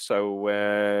player.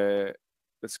 So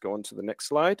let's go on to the next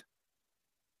slide.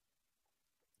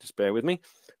 Just bear with me.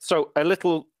 So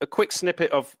a quick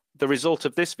snippet of the result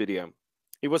of this video.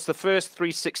 It was the first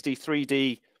 360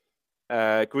 3D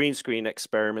green screen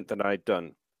experiment that I'd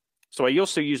done. So I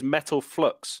also use metal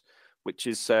flux, which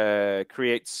is metal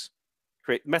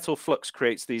flux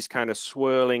creates these kind of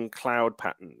swirling cloud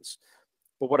patterns.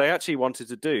 But what I actually wanted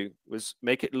to do was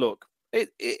make it look, it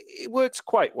works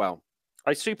quite well.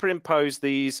 I superimposed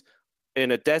these in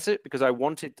a desert because I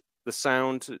wanted the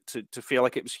sound to feel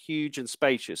like it was huge and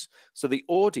spacious. So the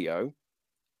audio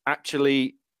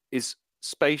actually is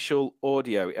spatial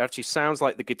audio. It actually sounds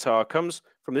like the guitar comes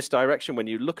from this direction. When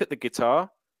you look at the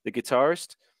guitar, the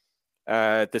guitarist,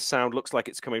 the sound looks like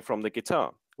it's coming from the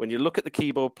guitar. When you look at the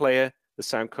keyboard player, the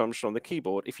sound comes from the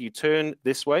keyboard. If you turn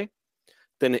this way,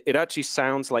 then it actually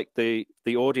sounds like the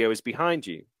audio is behind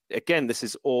you. Again, this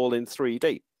is all in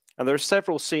 3D. And there are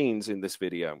several scenes in this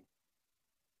video.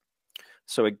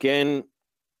 So again,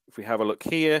 if we have a look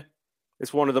here,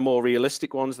 it's one of the more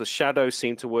realistic ones. The shadows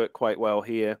seem to work quite well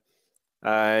here.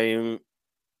 Again,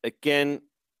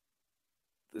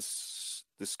 this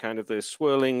kind of the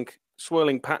swirling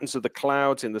patterns of the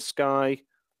clouds in the sky,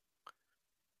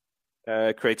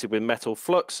 created with metal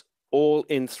flux, all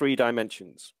in 3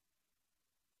 dimensions.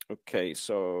 Okay,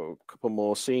 so a couple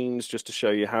more scenes just to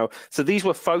show you how. So these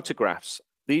were photographs.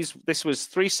 This was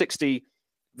 360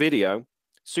 video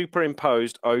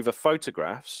superimposed over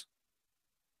photographs.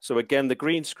 So again, the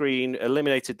green screen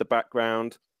eliminated the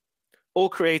background, all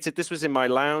created. This was in my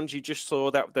lounge. You just saw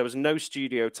that there was no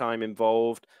studio time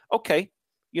involved. Okay,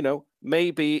 you know,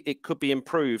 maybe it could be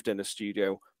improved in a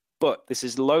studio, but this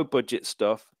is low budget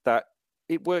stuff that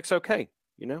it works okay.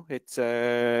 You know, it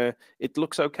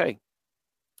looks okay.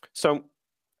 So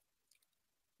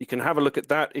you can have a look at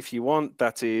that if you want.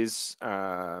 That is,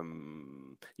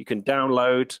 you can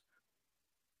download.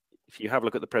 If you have a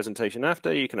look at the presentation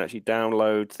after, you can actually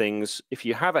download things. If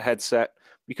you have a headset,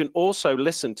 you can also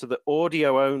listen to the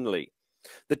audio only.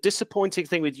 The disappointing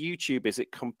thing with YouTube is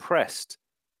it compressed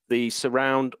the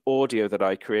surround audio that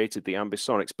I created, the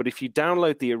ambisonics. But if you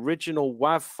download the original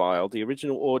WAV file, the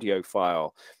original audio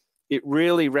file, it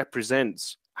really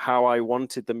represents how I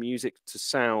wanted the music to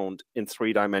sound in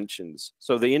 3 dimensions.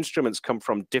 So the instruments come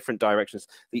from different directions.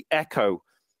 The echo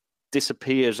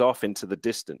disappears off into the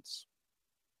distance.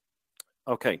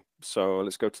 Okay, so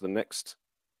let's go to the next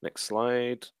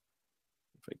slide,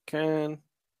 if I can.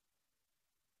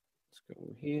 Let's go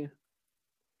over here.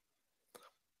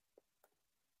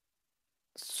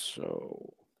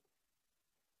 So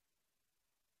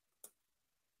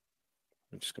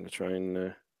I'm just going to try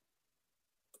and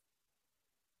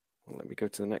let me go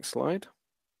to the next slide.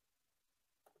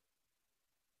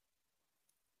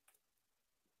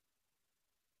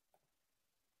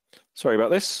 Sorry about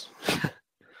this.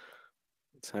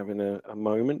 It's having a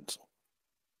moment.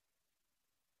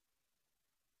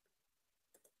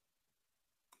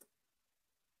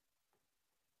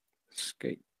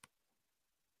 Escape.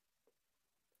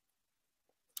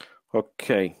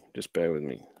 Okay, just bear with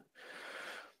me.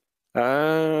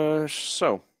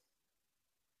 So,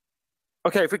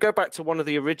 okay, if we go back to one of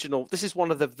the original, this is one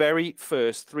of the very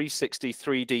first 360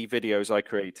 3D videos I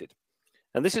created.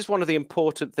 And this is one of the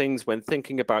important things when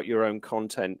thinking about your own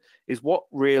content, is what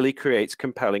really creates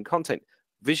compelling content.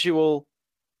 Visual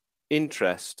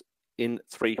interest in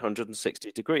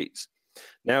 360 degrees.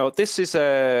 Now, this is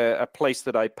a place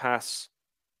that I pass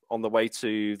on the way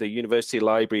to the University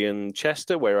Library in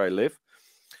Chester, where I live.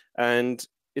 And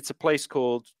it's a place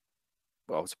called,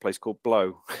 well, it's a place called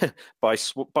Blow by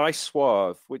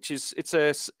Suave, which is, it's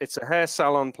a hair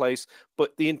salon place,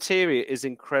 but the interior is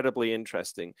incredibly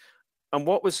interesting. And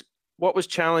what was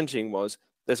challenging was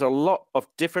there's a lot of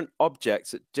different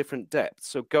objects at different depths.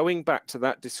 So going back to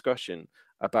that discussion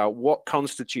about what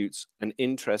constitutes an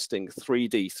interesting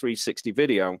 3D 360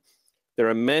 video, there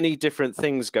are many different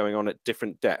things going on at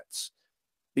different depths.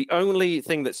 The only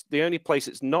place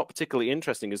that's not particularly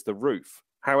interesting is the roof.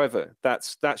 However,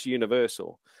 that's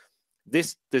universal.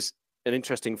 There's an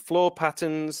interesting floor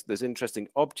patterns, there's interesting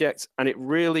objects, and it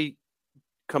really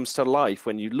comes to life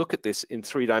when you look at this in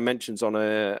 3 dimensions on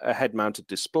a head-mounted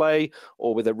display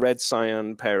or with a red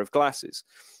cyan pair of glasses.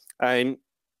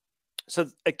 So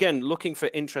again, looking for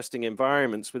interesting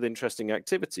environments with interesting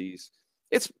activities.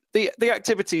 It's the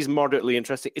activity is moderately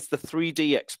interesting. It's the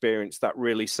 3D experience that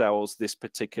really sells this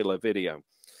particular video.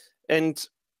 And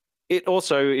it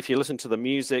also, if you listen to the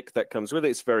music that comes with it,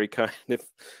 it's very kind of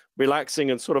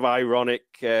relaxing and sort of ironic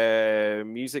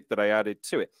music that I added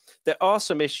to it. There are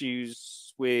some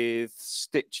issues with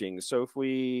stitching. So if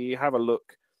we have a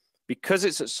look, because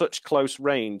it's at such close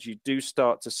range, you do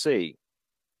start to see,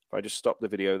 if I just stop the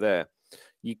video there,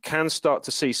 you can start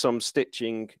to see some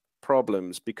stitching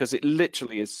problems because it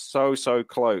literally is so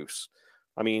close.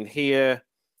 I mean, here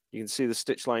you can see the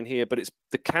stitch line here, but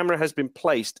the camera has been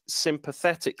placed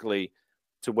sympathetically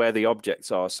to where the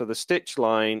objects are. So the stitch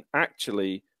line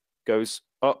actually goes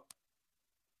up.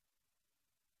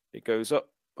 It goes up.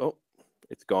 Oh,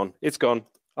 it's gone. It's gone.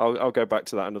 I'll go back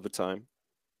to that another time.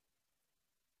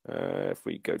 If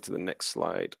we go to the next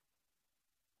slide.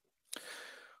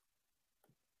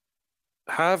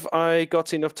 Have I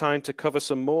got enough time to cover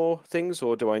some more things,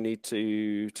 or do I need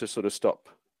to sort of stop?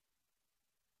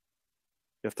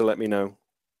 You have to let me know.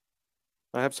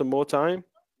 I have some more time. 1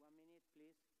 minute,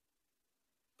 please.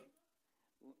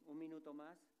 Un minuto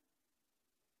más.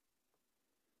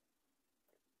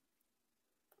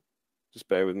 Just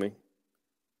bear with me.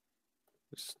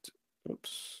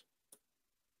 Oops.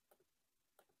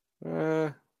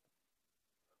 1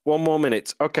 more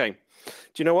minute. Okay. Do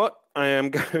you know what? I'm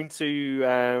going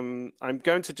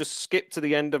to just skip to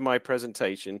the end of my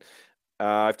presentation.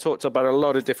 I've talked about a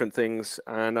lot of different things,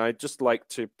 and I'd just like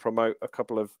to promote a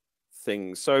couple of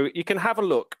things. So you can have a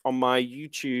look on my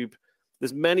YouTube.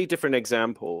 There's many different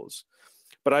examples,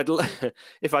 but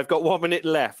if I've got 1 minute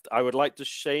left, I would like to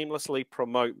shamelessly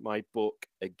promote my book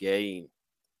again.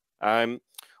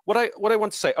 What I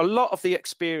want to say, a lot of the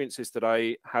experiences that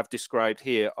I have described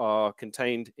here are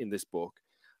contained in this book.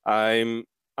 It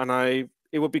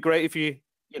would be great if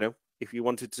if you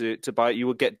wanted to buy it, you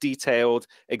would get detailed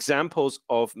examples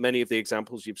of many of the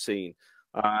examples you've seen,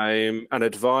 and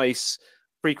advice,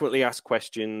 frequently asked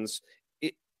questions.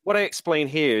 What I explain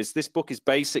here is this book is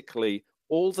basically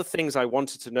all the things I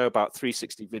wanted to know about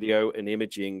 360 video and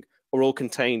imaging are all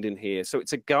contained in here. So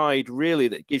it's a guide really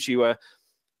that gives you a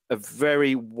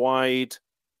very wide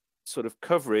sort of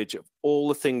coverage of all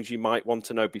the things you might want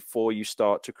to know before you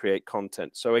start to create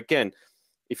content. So again,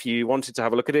 if you wanted to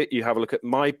have a look at it, you have a look at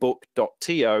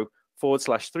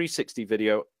mybook.to/360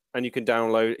 video, and you can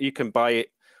buy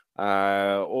it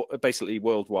or basically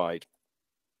worldwide.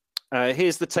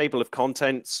 Here's the table of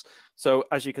contents. So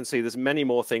as you can see, there's many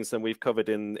more things than we've covered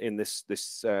in this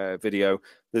video.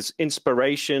 There's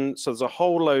inspiration. So there's a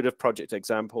whole load of project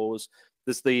examples.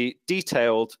 There's the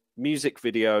detailed music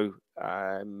video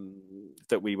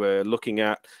that we were looking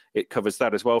at. It covers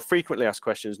that as well. Frequently asked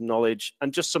questions, knowledge,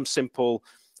 and just some simple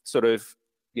sort of,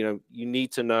 you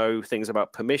need to know things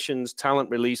about permissions, talent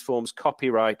release forms,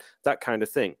 copyright, that kind of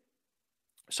thing.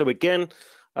 So again,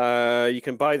 you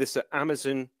can buy this at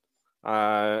Amazon,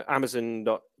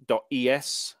 Amazon.es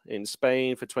in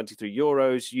Spain for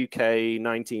 €23, UK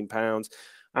 £19,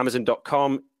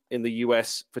 Amazon.com in the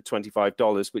US for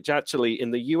 $25, which actually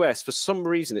in the US, for some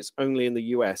reason, it's only in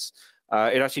the US.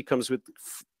 It actually comes with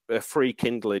a free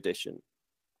Kindle edition.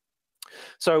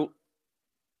 So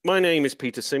my name is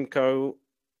Peter Simcoe.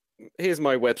 Here's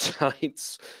my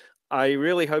websites. I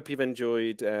really hope you've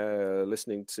enjoyed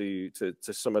listening to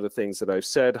some of the things that I've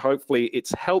said. Hopefully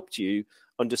it's helped you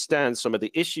understand some of the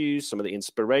issues, some of the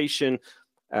inspiration,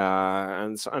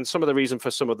 and some of the reason for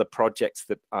some of the projects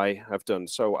that I have done.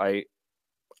 So I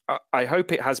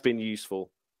hope it has been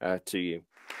useful to you.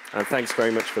 And thanks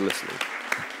very much for listening.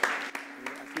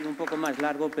 Ha sido un poco más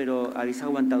largo, pero habéis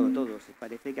aguantado todos.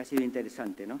 Parece que ha sido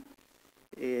interesante, ¿no?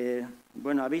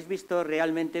 Bueno, habéis visto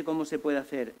realmente cómo se puede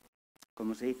hacer,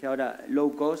 como se dice ahora,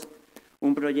 low cost,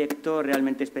 un proyecto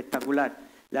realmente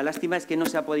espectacular. La lástima es que no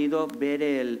se ha podido ver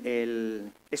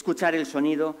escuchar el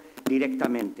sonido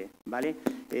directamente, ¿vale?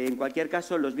 En cualquier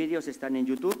caso, los vídeos están en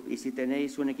YouTube y si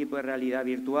tenéis un equipo de realidad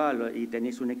virtual y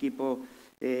tenéis un equipo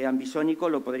ambisónico,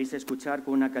 lo podréis escuchar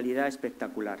con una calidad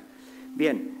espectacular.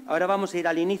 Bien, ahora vamos a ir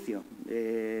al inicio,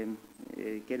 que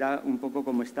era un poco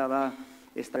como estaba,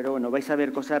 pero bueno, vais a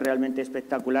ver cosas realmente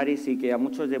espectaculares y que a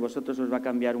muchos de vosotros os va a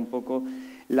cambiar un poco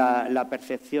la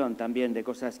percepción también de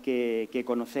cosas que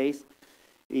conocéis.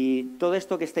 Y todo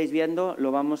esto que estáis viendo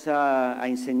lo vamos a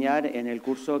enseñar en el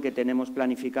curso que tenemos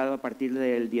planificado a partir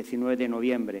del 19 de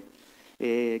noviembre.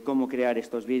 Cómo crear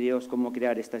estos vídeos, cómo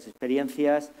crear estas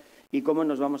experiencias y cómo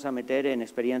nos vamos a meter en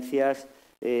experiencias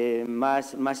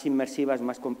más inmersivas,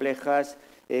 más complejas,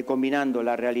 combinando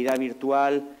la realidad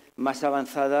virtual más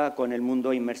avanzada con el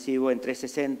mundo inmersivo en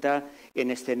 360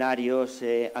 en escenarios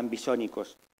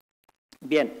ambisónicos.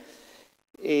 Bien.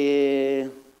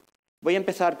 Voy a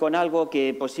empezar con algo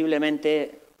que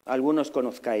posiblemente algunos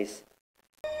conozcáis.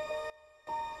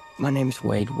 My name's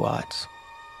Wade Watts.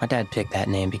 My dad picked that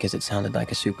name because it sounded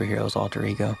like a superhero's alter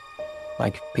ego,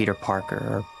 like Peter Parker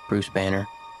or Bruce Banner.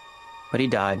 But he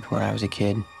died when I was a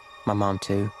kid, my mom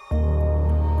too.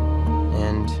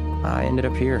 And I ended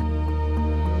up here,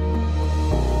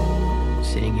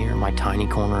 sitting here in my tiny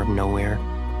corner of nowhere.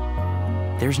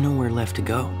 There's nowhere left to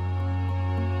go.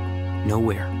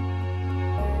 Nowhere.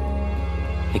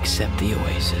 Except the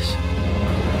Oasis.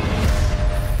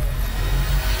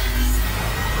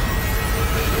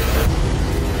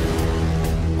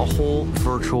 A whole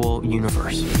virtual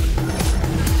universe.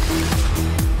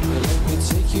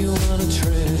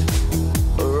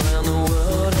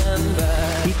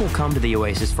 People come to the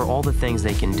Oasis for all the things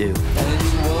they can do.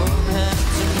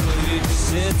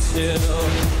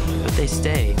 But they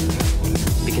stay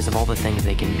because of all the things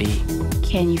they can be.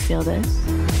 Can you feel this?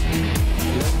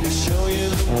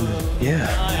 Yeah.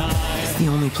 It's the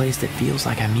only place that feels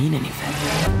like I mean anything.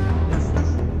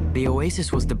 The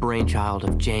Oasis was the brainchild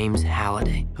of James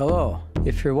Halliday. Hello.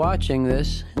 If you're watching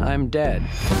this, I'm dead.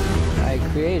 I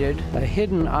created a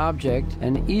hidden object,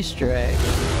 an Easter egg.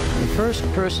 The first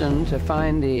person to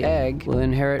find the egg will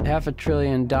inherit $500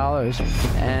 billion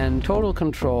and total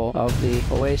control of the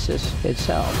Oasis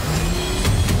itself.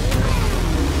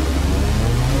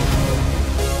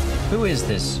 Who is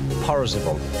this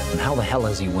Parzival, and how the hell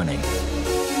is he winning?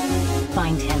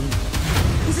 Find him.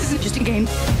 This isn't just a game.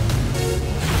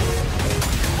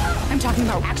 I'm talking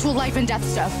about actual life and death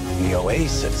stuff. The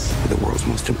Oasis. The world's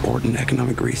most important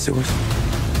economic resource.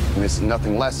 And it's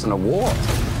nothing less than a war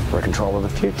for control of the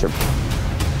future.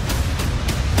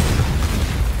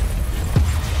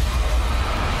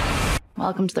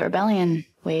 Welcome to the rebellion,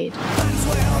 Wade.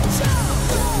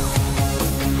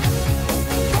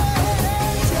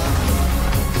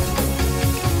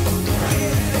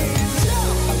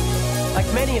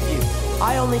 Like many of you,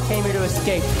 I only came here to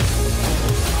escape.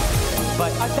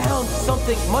 But I found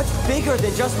something much bigger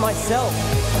than just myself.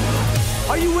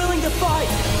 Are you willing to fight?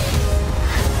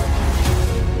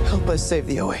 Help us save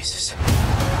the Oasis.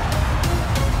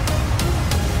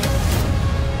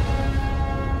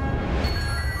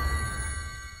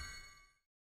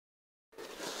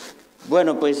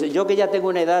 Bueno, pues yo que ya tengo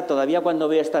una edad, todavía cuando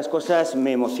veo estas cosas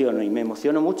me emociono, y me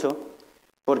emociono mucho,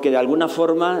 porque de alguna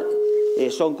forma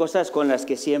son cosas con las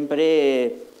que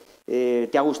siempre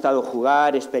te ha gustado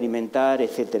jugar, experimentar,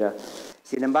 etc.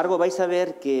 Sin embargo, vais a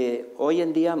ver que hoy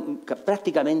en día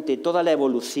prácticamente toda la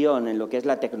evolución en lo que es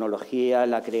la tecnología,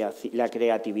 la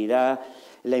creatividad,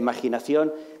 la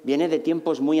imaginación, viene de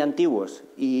tiempos muy antiguos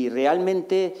y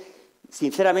realmente,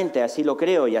 sinceramente, así lo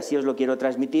creo y así os lo quiero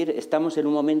transmitir, estamos en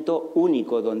un momento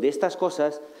único donde estas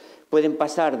cosas pueden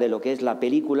pasar de lo que es la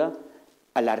película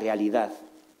a la realidad,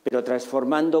 pero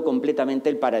transformando completamente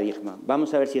el paradigma.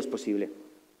 Vamos a ver si es posible.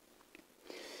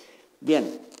 Bien,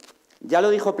 ya lo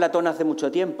dijo Platón hace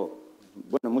mucho tiempo.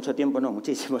 Bueno, mucho tiempo no,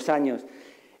 muchísimos años.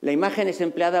 La imagen es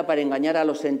empleada para engañar a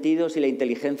los sentidos y la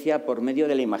inteligencia por medio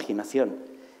de la imaginación.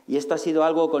 Y esto ha sido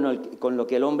algo con lo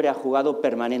que el hombre ha jugado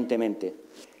permanentemente.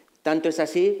 Tanto es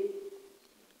así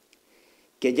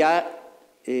que ya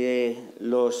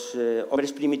los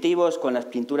hombres primitivos con las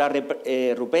pinturas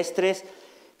rupestres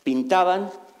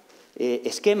pintaban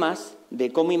esquemas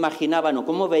de cómo imaginaban o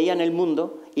cómo veían el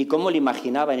mundo y cómo lo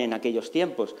imaginaban en aquellos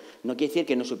tiempos. No quiere decir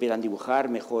que no supieran dibujar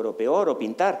mejor o peor o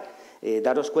pintar.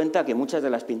 Daros cuenta que muchas de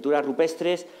las pinturas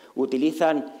rupestres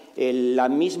utilizan la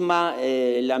misma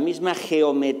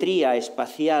geometría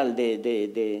espacial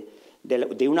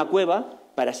de una cueva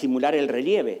para simular el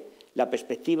relieve. La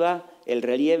perspectiva, el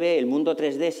relieve, el mundo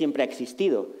 3D siempre ha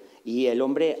existido. y el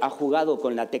hombre ha jugado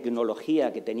con la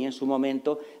tecnología que tenía en su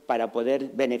momento para poder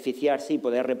beneficiarse y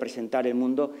poder representar el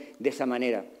mundo de esa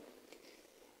manera.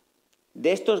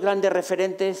 De estos grandes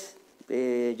referentes,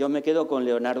 yo me quedo con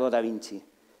Leonardo da Vinci.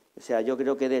 O sea, yo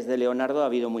creo que desde Leonardo ha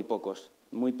habido muy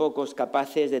pocos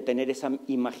capaces de tener esa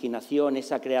imaginación,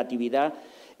 esa creatividad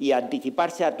y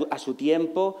anticiparse a su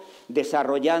tiempo,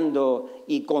 desarrollando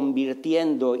y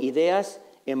convirtiendo ideas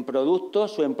en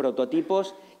productos o en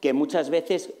prototipos que muchas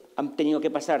veces han tenido que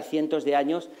pasar cientos de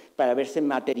años para verse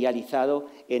materializado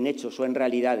en hechos o en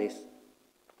realidades.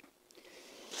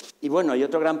 Y bueno, y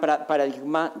otro gran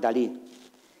paradigma, Dalí.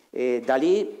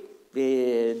 Dalí,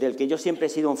 del que yo siempre he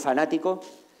sido un fanático,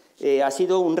 ha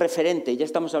sido un referente, ya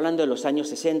estamos hablando de los años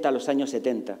 60, los años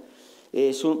 70.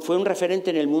 Fue un referente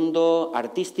en el mundo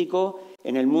artístico,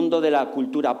 en el mundo de la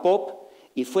cultura pop,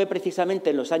 y fue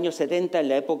precisamente en los años 70, en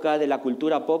la época de la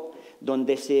cultura pop,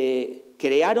 donde se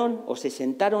crearon o se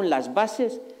sentaron las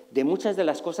bases de muchas de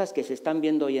las cosas que se están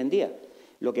viendo hoy en día.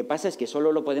 Lo que pasa es que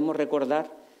solo lo podemos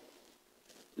recordar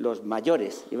los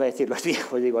mayores, iba a decir los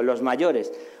viejos, digo, los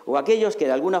mayores, o aquellos que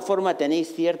de alguna forma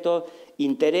tenéis cierto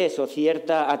interés o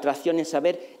cierta atracción en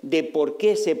saber de por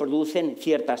qué se producen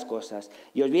ciertas cosas.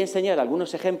 Y os voy a enseñar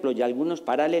algunos ejemplos y algunos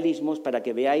paralelismos para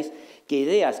que veáis que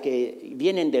ideas que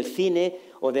vienen del cine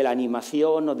o de la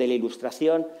animación o de la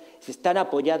ilustración están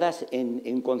apoyadas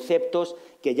en conceptos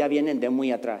que ya vienen de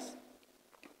muy atrás.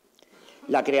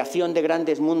 La creación de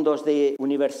grandes mundos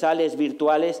universales,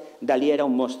 virtuales, Dalí era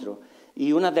un monstruo.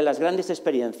 Y una de las grandes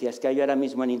experiencias que hay ahora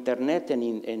mismo en Internet,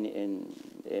 en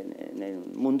el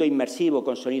mundo inmersivo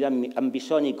con sonido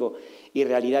ambisónico y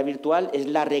realidad virtual, es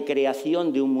la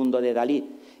recreación de un mundo de Dalí,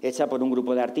 hecha por un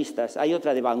grupo de artistas. Hay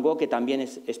otra de Van Gogh que también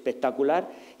es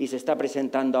espectacular y se está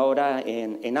presentando ahora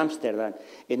en Ámsterdam,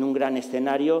 en un gran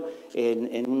escenario,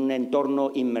 en un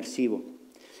entorno inmersivo.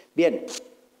 Bien.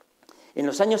 En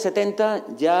los años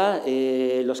 70 ya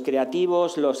los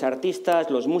creativos, los artistas,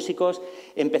 los músicos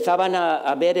empezaban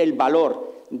a ver el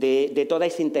valor de toda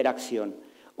esa interacción.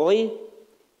 Hoy,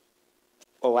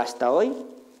 o hasta hoy,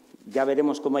 ya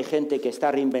veremos cómo hay gente que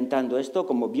está reinventando esto,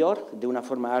 como Björk, de una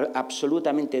forma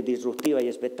absolutamente disruptiva y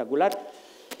espectacular.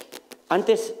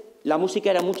 Antes la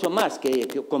música era mucho más que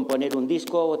componer un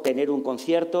disco o tener un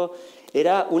concierto.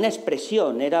 Era una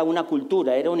expresión, era una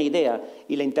cultura, era una idea,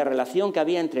 y la interrelación que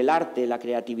había entre el arte, la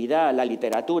creatividad, la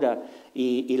literatura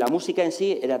y la música en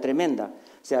sí era tremenda.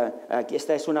 O sea, aquí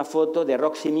esta es una foto de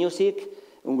Roxy Music,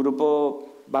 un grupo,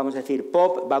 vamos a decir,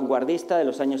 pop vanguardista de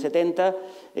los años 70,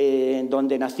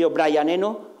 donde nació Brian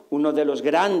Eno, uno de los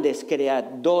grandes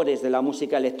creadores de la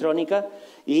música electrónica,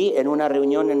 y en una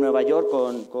reunión en Nueva York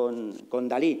con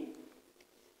Dalí.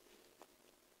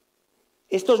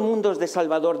 Estos mundos de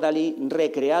Salvador Dalí,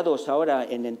 recreados ahora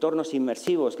en entornos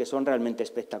inmersivos que son realmente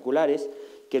espectaculares,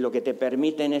 que lo que te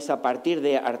permiten es, a partir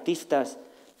de artistas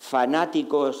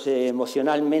fanáticos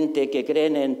emocionalmente que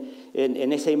creen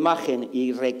en esa imagen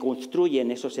y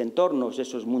reconstruyen esos entornos,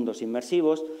 esos mundos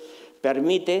inmersivos,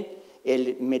 permite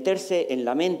el meterse en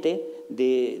la mente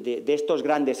de estos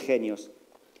grandes genios.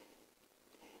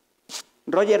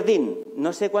 Roger Dean,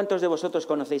 no sé cuántos de vosotros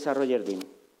conocéis a Roger Dean.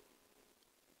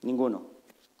 Ninguno.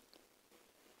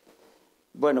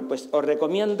 Bueno, pues os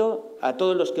recomiendo a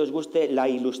todos los que os guste la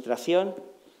ilustración,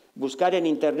 buscar en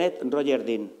Internet Roger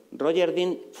Dean. Roger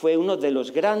Dean fue uno de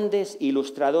los grandes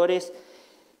ilustradores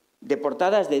de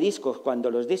portadas de discos.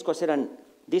 Cuando los discos eran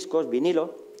discos,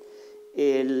 vinilo,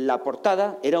 la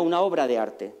portada era una obra de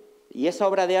arte. Y esa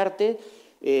obra de arte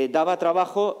daba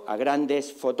trabajo a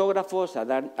grandes fotógrafos, a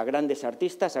grandes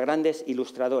artistas, a grandes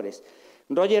ilustradores.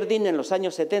 Roger Dean en los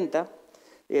años 70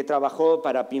 trabajó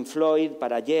para Pink Floyd,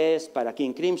 para Yes, para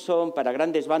King Crimson, para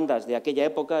grandes bandas de aquella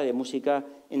época, de música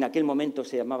en aquel momento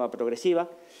se llamaba progresiva.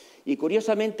 Y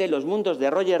curiosamente los mundos de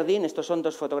Roger Dean, estos son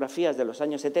dos fotografías de los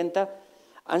años 70,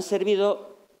 han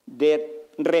servido de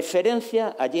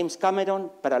referencia a James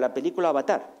Cameron para la película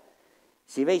Avatar.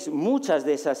 Si veis, muchas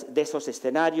de esos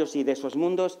escenarios y de esos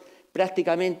mundos,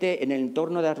 prácticamente en el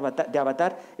entorno de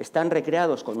Avatar están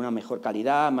recreados con una mejor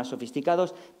calidad, más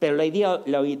sofisticados, pero la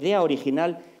idea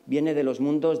original viene de los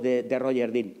mundos de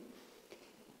Roger Dean.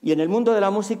 Y en el mundo de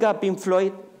la música, Pink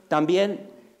Floyd también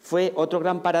fue otro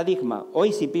gran paradigma.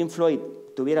 Hoy, si Pink Floyd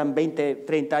tuvieran 20,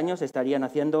 30 años, estarían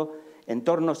haciendo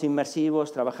entornos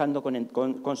inmersivos, trabajando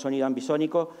con sonido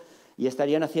ambisónico, y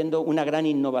estarían haciendo una gran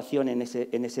innovación en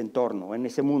ese entorno, en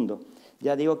ese mundo.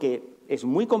 Ya digo que es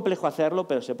muy complejo hacerlo,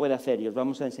 pero se puede hacer y os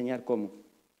vamos a enseñar cómo.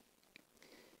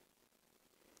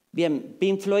 Bien,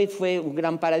 Pink Floyd fue un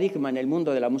gran paradigma en el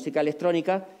mundo de la música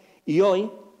electrónica y hoy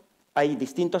hay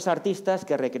distintos artistas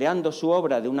que, recreando su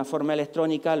obra de una forma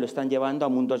electrónica, lo están llevando a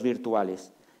mundos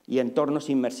virtuales. y entornos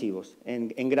inmersivos,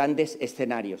 en grandes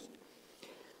escenarios.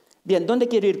 Bien, ¿dónde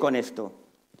quiero ir con esto?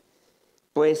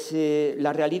 Pues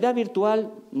la realidad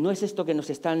virtual no es esto que nos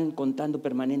están contando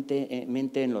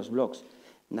permanentemente en los blogs.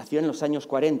 Nació en los años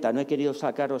 40, no he querido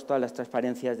sacaros todas las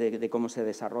transparencias de cómo se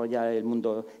desarrolla el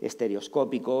mundo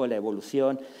estereoscópico, la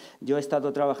evolución. Yo he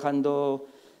estado trabajando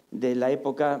de la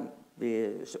época,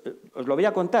 os lo voy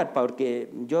a contar porque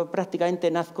yo prácticamente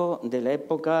nazco de la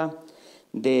época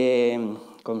de,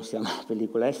 ¿cómo se llama la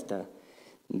película esta?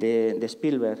 De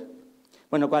Spielberg.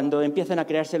 Bueno, cuando empiezan a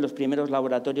crearse los primeros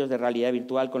laboratorios de realidad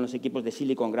virtual con los equipos de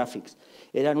Silicon Graphics.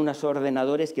 Eran unos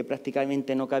ordenadores que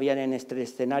prácticamente no cabían en este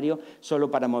escenario solo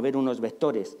para mover unos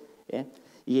vectores, ¿eh?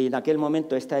 Y en aquel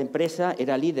momento esta empresa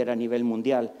era líder a nivel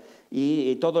mundial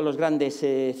y todos los grandes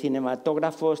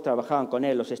cinematógrafos trabajaban con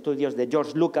él. Los estudios de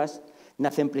George Lucas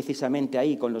nacen precisamente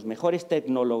ahí, con los mejores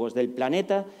tecnólogos del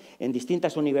planeta en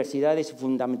distintas universidades y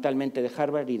fundamentalmente de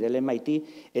Harvard y del MIT,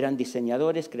 eran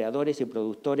diseñadores, creadores y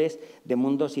productores de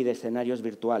mundos y de escenarios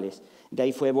virtuales. De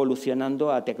ahí fue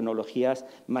evolucionando a tecnologías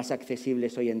más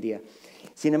accesibles hoy en día.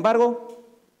 Sin embargo,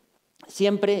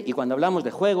 siempre, y cuando hablamos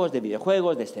de juegos, de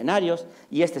videojuegos, de escenarios,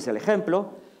 y este es el ejemplo,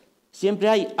 siempre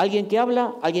hay alguien que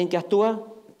habla, alguien que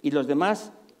actúa y los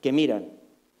demás que miran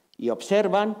y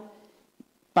observan.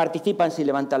 Participan si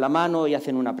levantan la mano y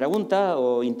hacen una pregunta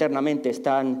o internamente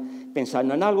están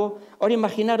pensando en algo. Ahora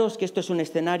imaginaros que esto es un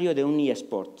escenario de un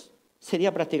eSports.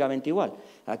 Sería prácticamente igual.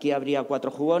 Aquí habría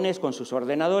 4 jugones con sus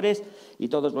ordenadores y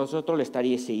todos vosotros le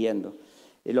estaríais siguiendo.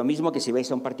 Lo mismo que si veis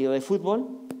a un partido de fútbol,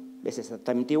 es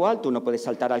exactamente igual. Tú no puedes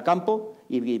saltar al campo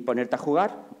y ponerte a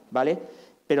jugar, ¿vale?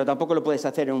 Pero tampoco lo puedes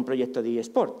hacer en un proyecto de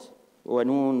eSports o en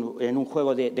un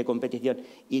juego de competición.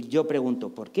 Y yo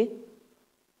pregunto, ¿por qué?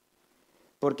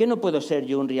 ¿Por qué no puedo ser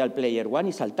yo un Real Player One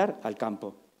y saltar al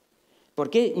campo?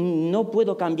 ¿Por qué no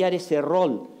puedo cambiar ese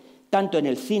rol, tanto en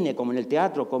el cine como en el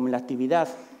teatro, como en la actividad,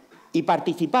 y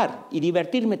participar y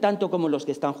divertirme tanto como los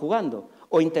que están jugando,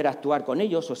 o interactuar con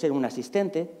ellos, o ser un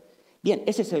asistente? Bien,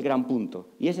 ese es el gran punto,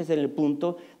 y ese es el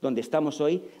punto donde estamos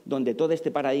hoy, donde todo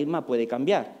este paradigma puede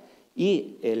cambiar.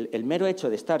 Y el mero hecho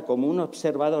de estar como un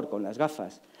observador con las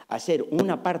gafas a ser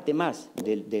una parte más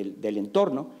del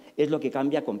entorno es lo que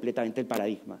cambia completamente el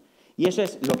paradigma. Y eso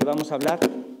es lo que vamos a hablar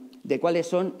de cuáles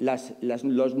son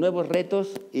los nuevos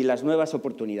retos y las nuevas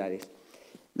oportunidades.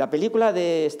 La película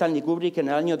de Stanley Kubrick en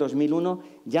el año 2001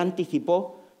 ya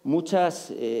anticipó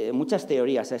muchas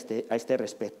teorías a este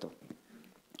respecto.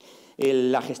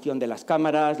 La gestión de las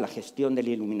cámaras, la gestión de la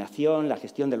iluminación, la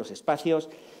gestión de los espacios.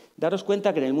 Daros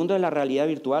cuenta que en el mundo de la realidad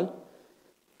virtual,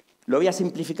 lo voy a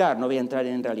simplificar, no voy a entrar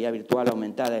en realidad virtual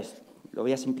aumentada, lo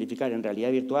voy a simplificar en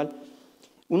realidad virtual.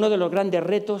 Uno de los grandes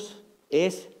retos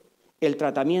es el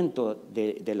tratamiento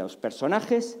de los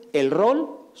personajes, el rol,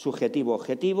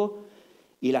 subjetivo-objetivo,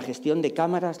 y la gestión de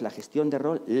cámaras, la gestión de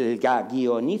rol, la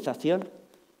guionización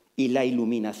y la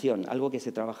iluminación, algo que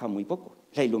se trabaja muy poco.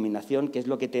 La iluminación, que es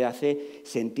lo que te hace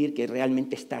sentir que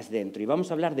realmente estás dentro. Y vamos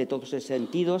a hablar de todos esos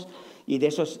sentidos y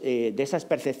de esas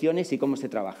percepciones y cómo se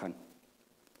trabajan.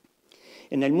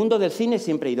 En el mundo del cine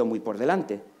siempre he ido muy por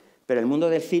delante, pero el mundo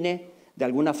del cine, de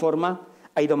alguna forma,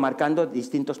 ha ido marcando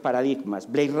distintos paradigmas.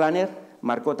 Blade Runner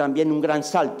marcó también un gran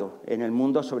salto en el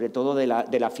mundo, sobre todo de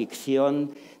la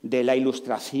ficción, de la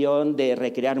ilustración, de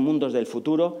recrear mundos del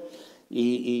futuro,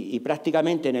 y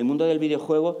prácticamente en el mundo del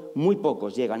videojuego muy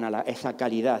pocos llegan a esa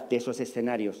calidad de esos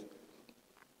escenarios.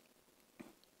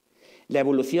 La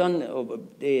evolución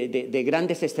de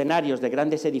grandes escenarios, de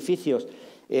grandes edificios,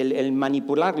 el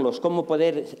manipularlos, cómo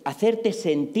poder hacerte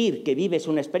sentir que vives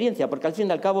una experiencia, porque al fin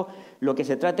y al cabo lo que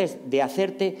se trata es de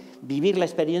hacerte vivir la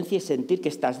experiencia y sentir que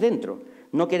estás dentro,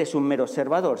 no que eres un mero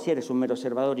observador. Si eres un mero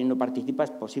observador y no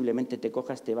participas, posiblemente te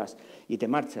cojas, te vas y te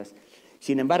marchas.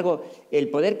 Sin embargo, el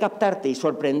poder captarte y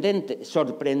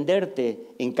sorprenderte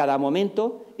en cada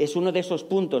momento es uno de esos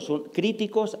puntos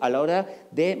críticos a la hora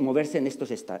de moverse en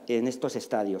estos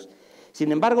estadios.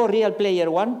 Sin embargo, Real Player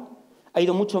One ha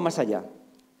ido mucho más allá,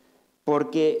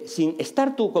 porque sin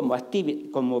estar tú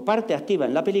como parte activa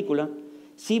en la película,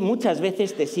 sí muchas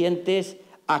veces te sientes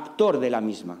actor de la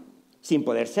misma, sin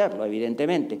poder serlo,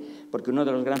 evidentemente, porque uno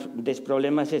de los grandes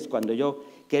problemas es cuando yo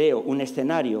creo un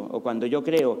escenario o cuando yo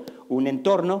creo un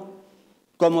entorno,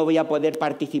 ¿cómo voy a poder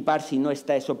participar si no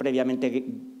está eso previamente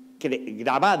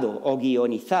grabado o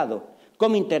guionizado?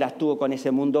 ¿Cómo interactúo con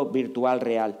ese mundo virtual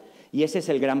real? Y ese es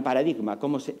el gran paradigma,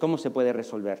 ¿cómo se puede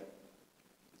resolver?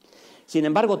 Sin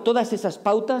embargo, todas esas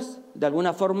pautas, de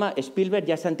alguna forma, Spielberg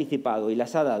ya se ha anticipado y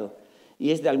las ha dado.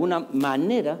 Y es de alguna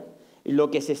manera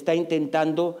lo que se está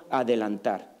intentando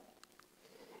adelantar.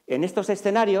 En estos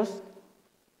escenarios,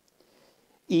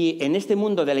 Y en este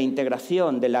mundo de la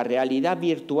integración de la realidad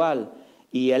virtual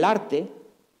y el arte,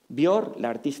 Björk, la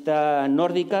artista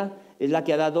nórdica, es la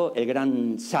que ha dado el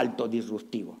gran salto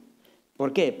disruptivo.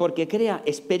 ¿Por qué? Porque crea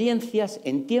experiencias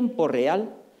en tiempo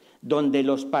real donde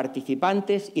los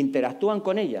participantes interactúan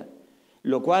con ella,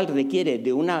 lo cual requiere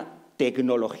de una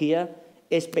tecnología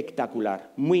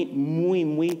espectacular, muy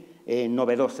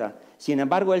novedosa. Sin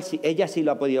embargo, ella sí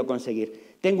lo ha podido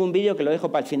conseguir. Tengo un vídeo que lo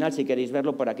dejo para el final si queréis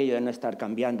verlo por aquello de no estar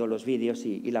cambiando los vídeos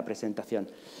y la presentación.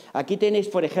 Aquí tenéis,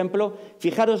 por ejemplo,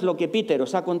 fijaros lo que Peter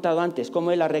os ha contado antes,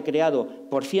 cómo él ha recreado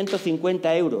por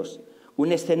 150 €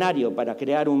 un escenario para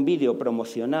crear un vídeo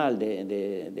promocional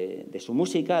de su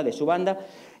música, de su banda,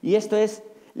 y esto es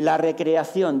la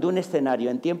recreación de un escenario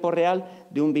en tiempo real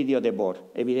de un vídeo de Björk.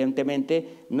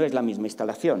 Evidentemente no es la misma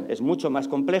instalación, es mucho más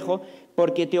complejo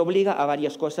porque te obliga a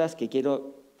varias cosas que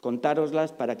quiero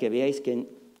contároslas para que veáis que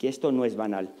esto no es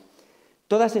banal.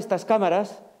 Todas estas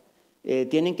cámaras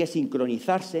tienen que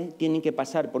sincronizarse, tienen que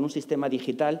pasar por un sistema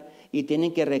digital y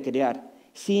tienen que recrear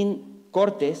sin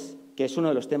cortes, que es uno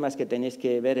de los temas que tenéis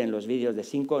que ver en los vídeos de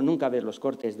Simcoe. Nunca ves los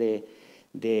cortes de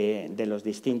las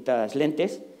distintas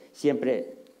lentes,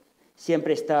 siempre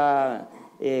está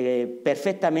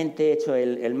perfectamente hecho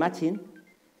el matching,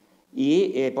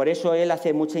 y por eso él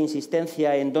hace mucha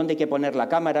insistencia en dónde hay que poner la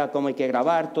cámara, cómo hay que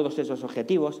grabar, todos esos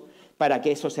objetivos, para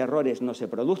que esos errores no se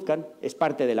produzcan. Es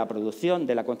parte de la producción,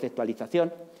 de la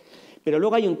conceptualización. Pero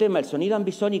luego hay un tema, el sonido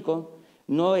ambisónico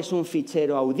no es un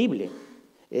fichero audible,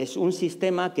 es un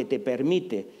sistema que te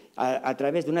permite, a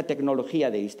través de una tecnología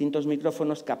de distintos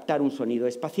micrófonos, captar un sonido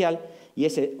espacial, y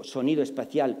ese sonido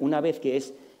espacial, una vez que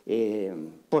es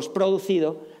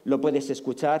postproducido, lo puedes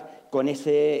escuchar con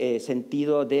ese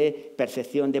sentido de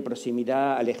percepción, de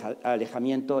proximidad,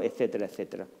 alejamiento, etcétera,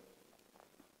 etcétera.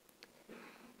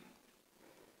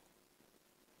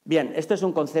 Bien, esto es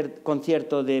un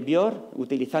concierto de Björk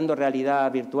utilizando realidad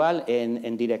virtual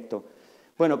en directo.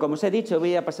 Bueno, como os he dicho,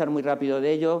 voy a pasar muy rápido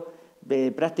de ello.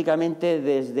 Prácticamente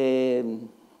desde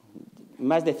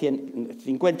más de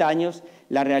 50 años,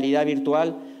 la realidad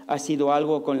virtual ha sido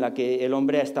algo con la que el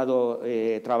hombre ha estado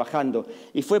trabajando.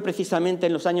 Y fue precisamente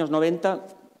en los años 90,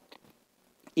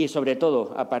 y sobre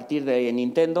todo a partir de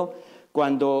Nintendo,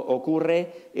 cuando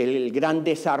ocurre el gran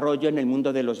desarrollo en el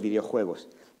mundo de los videojuegos.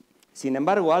 Sin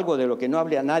embargo, algo de lo que no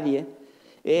habla nadie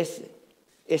es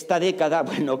esta década,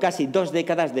 bueno, casi 2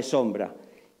 décadas de sombra.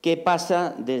 ¿Qué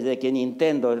pasa desde que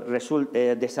Nintendo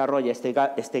desarrolla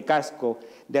este casco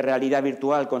de realidad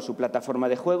virtual con su plataforma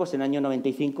de juegos en el año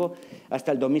 95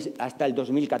 hasta el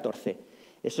 2014?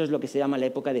 Eso es lo que se llama la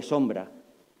época de sombra.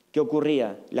 ¿Qué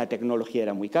ocurría? La tecnología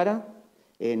era muy cara,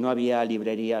 no había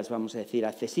librerías, vamos a decir,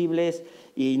 accesibles,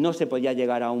 y no se podía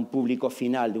llegar a un público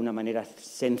final de una manera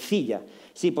sencilla.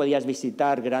 Sí podías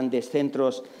visitar grandes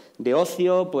centros de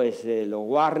ocio, pues los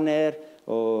Warner,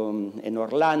 o en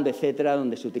Orlando, etcétera,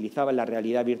 donde se utilizaba la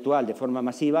realidad virtual de forma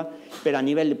masiva, pero a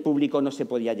nivel público no se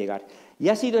podía llegar. Y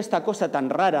ha sido esta cosa tan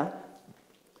rara,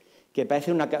 que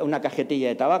parece una cajetilla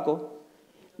de tabaco,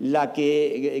 la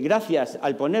que, gracias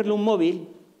al ponerle un móvil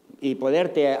y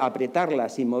poderte apretarla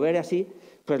sin mover así,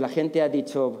 pues la gente ha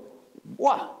dicho,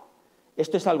 ¡buah!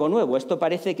 Esto es algo nuevo, esto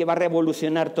parece que va a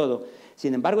revolucionar todo.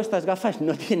 Sin embargo, estas gafas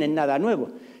no tienen nada nuevo,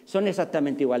 son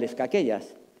exactamente iguales que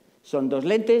aquellas. Son 2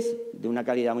 lentes de una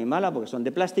calidad muy mala porque son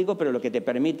de plástico, pero lo que te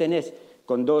permiten es,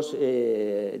 con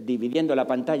dividiendo la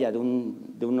pantalla de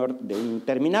un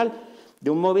terminal,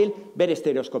 de un móvil, ver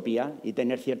estereoscopía y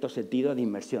tener cierto sentido de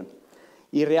inmersión.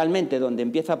 Y realmente donde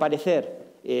empieza a aparecer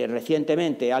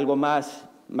recientemente algo más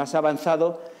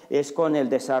avanzado es con el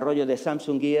desarrollo de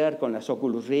Samsung Gear, con las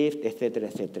Oculus Rift, etcétera,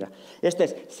 etcétera.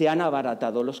 Se han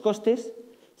abaratado los costes.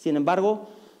 Sin embargo,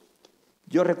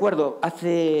 yo recuerdo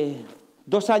hace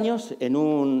 2 años, en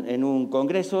un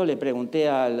congreso, le pregunté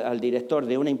al director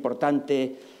de una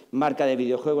importante marca de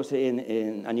videojuegos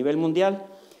a nivel mundial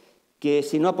que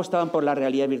si no apostaban por la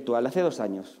realidad virtual. Hace 2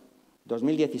 años,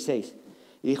 2016,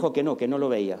 y dijo que no lo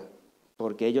veía,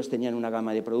 porque ellos tenían una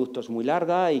gama de productos muy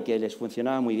larga y que les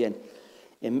funcionaba muy bien.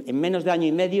 En menos de año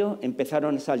y medio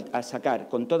empezaron a sacar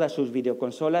con todas sus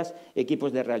videoconsolas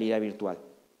equipos de realidad virtual.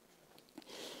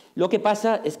 Lo que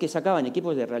pasa es que sacaban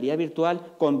equipos de realidad virtual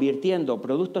convirtiendo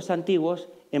productos antiguos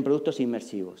en productos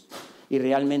inmersivos. Y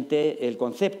realmente el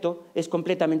concepto es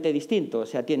completamente distinto. O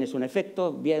sea, tienes un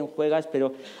efecto, bien juegas,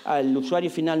 pero al usuario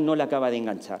final no le acaba de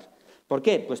enganchar. ¿Por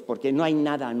qué? Pues porque no hay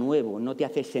nada nuevo, no te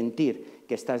hace sentir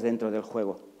que estás dentro del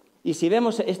juego. Y si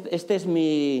vemos, este es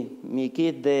mi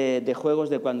kit de juegos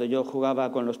de cuando yo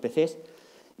jugaba con los PCs.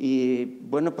 Y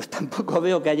bueno, pues tampoco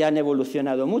veo que hayan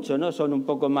evolucionado mucho, ¿no? Son un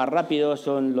poco más rápidos,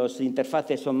 los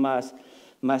interfaces son más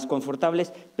más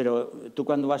confortables, pero tú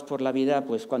cuando vas por la vida,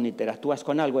 pues cuando interactúas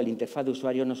con algo, el interfaz de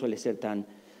usuario no suele ser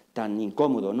tan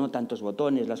incómodo, ¿no? Tantos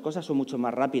botones, las cosas son mucho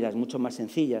más rápidas, mucho más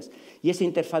sencillas. Y esa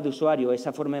interfaz de usuario,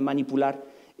 esa forma de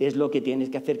manipular, es lo que tienes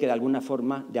que hacer que de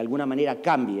alguna manera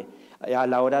cambie a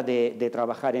la hora de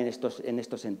trabajar en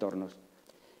estos entornos.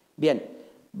 Bien,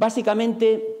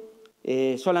 básicamente,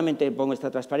 solamente pongo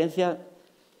esta transparencia,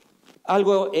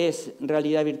 algo es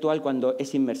realidad virtual cuando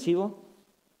es inmersivo,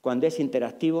 cuando es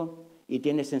interactivo y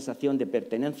tienes sensación de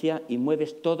pertenencia y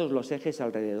mueves todos los ejes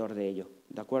alrededor de ello,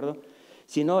 ¿de acuerdo?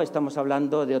 Si no, estamos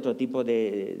hablando de otro tipo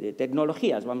de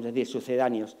tecnologías, vamos a decir,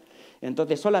 sucedáneos.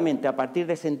 Entonces, solamente a partir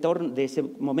de ese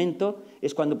momento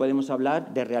es cuando podemos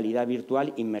hablar de realidad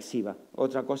virtual inmersiva.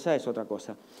 Otra cosa es otra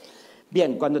cosa.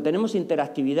 Bien, cuando tenemos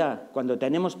interactividad, cuando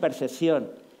tenemos percepción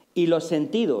y los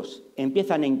sentidos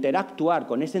empiezan a interactuar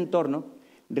con ese entorno,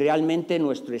 realmente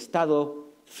nuestro estado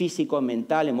físico,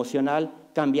 mental, emocional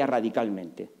cambia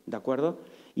radicalmente, ¿de acuerdo?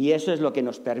 Y eso es lo que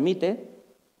nos permite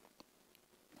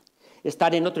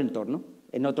estar en otro entorno,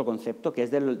 en otro concepto, que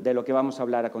es de lo que vamos a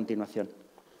hablar a continuación.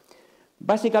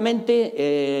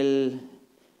 Básicamente,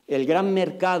 el gran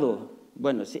mercado,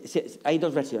 bueno, hay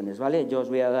dos versiones, ¿vale? Yo os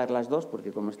voy a dar las dos,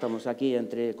 porque como estamos aquí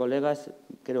entre colegas,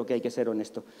 creo que hay que ser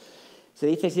honesto. Se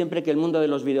dice siempre que el mundo de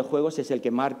los videojuegos es el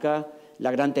que marca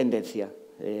la gran tendencia,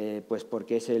 pues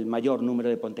porque es el mayor número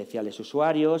de potenciales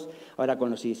usuarios. Ahora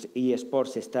con los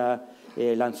eSports se está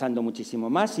lanzando muchísimo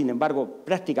más. Sin embargo,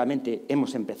 prácticamente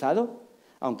hemos empezado,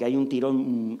 aunque hay un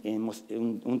tirón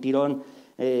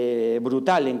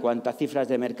brutal en cuanto a cifras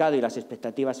de mercado y las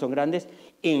expectativas son grandes.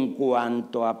 En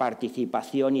cuanto a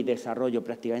participación y desarrollo,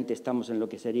 prácticamente estamos en lo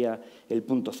que sería el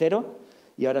punto cero.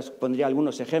 Y ahora os pondré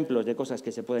algunos ejemplos de cosas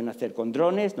que se pueden hacer con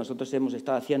drones. Nosotros hemos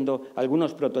estado haciendo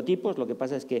algunos prototipos, lo que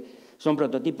pasa es que son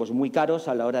prototipos muy caros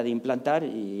a la hora de implantar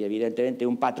y evidentemente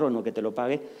un patrono que te lo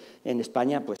pague en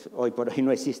España, pues hoy por hoy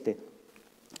no existe.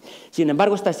 Sin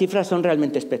embargo, estas cifras son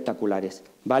realmente espectaculares,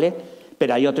 ¿vale?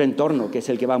 Pero hay otro entorno que es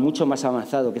el que va mucho más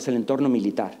avanzado, que es el entorno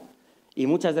militar. Y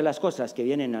muchas de las cosas que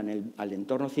vienen al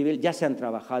entorno civil ya se han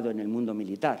trabajado en el mundo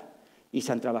militar y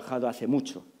se han trabajado hace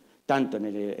mucho, tanto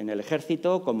en el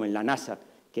ejército como en la NASA,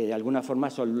 que de alguna forma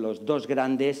son los dos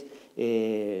grandes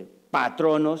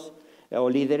patronos o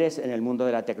líderes en el mundo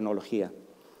de la tecnología.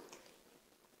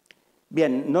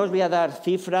 Bien, no os voy a dar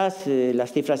cifras,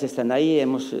 las cifras están ahí.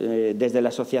 Desde la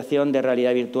Asociación de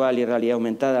Realidad Virtual y Realidad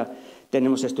Aumentada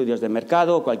tenemos estudios de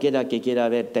mercado. Cualquiera que quiera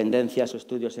ver tendencias o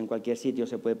estudios en cualquier sitio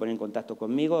se puede poner en contacto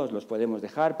conmigo, os los podemos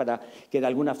dejar para que de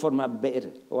alguna forma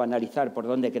ver o analizar por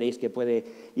dónde creéis que puede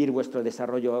ir vuestro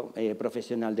desarrollo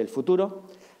profesional del futuro.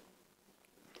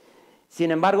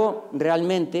 Sin embargo,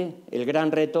 realmente el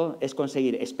gran reto es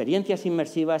conseguir experiencias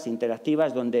inmersivas,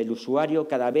 interactivas, donde el usuario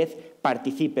cada vez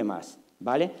participe más,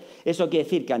 ¿vale? Eso quiere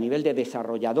decir que a nivel de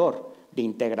desarrollador, de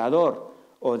integrador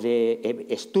o de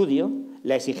estudio,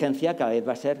 la exigencia cada vez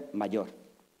va a ser mayor.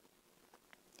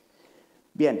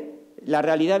 Bien, la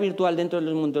realidad virtual dentro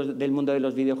del mundo de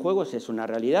los videojuegos es una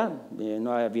realidad.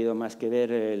 No ha habido más que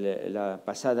ver la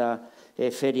pasada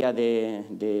feria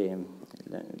de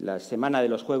la Semana de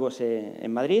los Juegos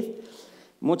en Madrid.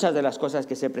 Muchas de las cosas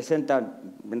que se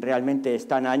presentan realmente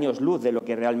están a años luz de lo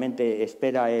que realmente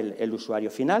espera el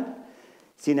usuario final.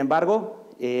 Sin embargo,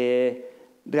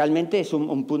 realmente es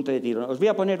un punto de tiro. Os voy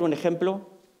a poner un ejemplo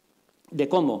de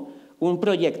cómo un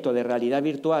proyecto de realidad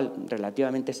virtual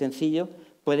relativamente sencillo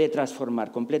puede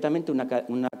transformar completamente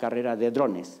una carrera de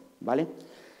drones, ¿vale?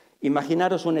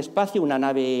 Imaginaros un espacio, una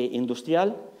nave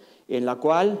industrial, en la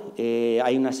cual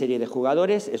hay una serie de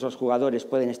jugadores. Esos jugadores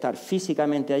pueden estar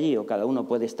físicamente allí o cada uno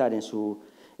puede estar en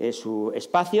su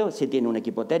espacio, si tiene un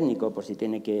equipo técnico, pues si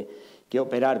tiene que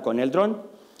operar con el dron.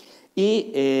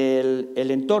 Y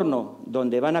el entorno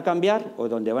donde van a cambiar o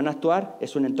donde van a actuar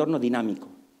es un entorno dinámico.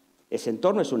 Ese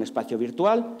entorno es un espacio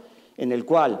virtual en el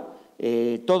cual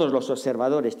todos los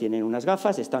observadores tienen unas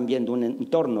gafas, están viendo un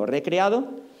entorno recreado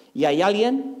y hay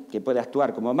alguien que puede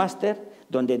actuar como máster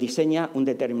donde diseña un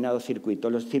determinado circuito.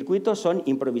 Los circuitos son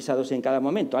improvisados en cada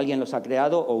momento. Alguien los ha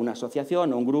creado o una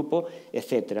asociación o un grupo,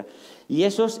 etc. Y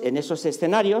en esos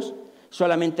escenarios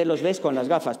solamente los ves con las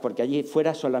gafas, porque allí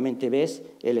fuera solamente ves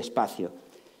el espacio.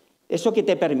 ¿Eso qué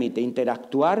te permite?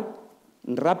 Interactuar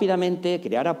rápidamente,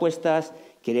 crear apuestas,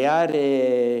 crear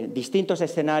distintos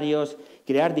escenarios,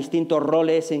 crear distintos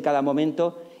roles en cada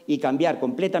momento y cambiar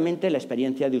completamente la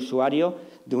experiencia de usuario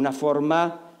de una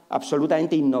forma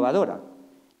absolutamente innovadora.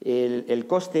 El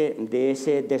coste de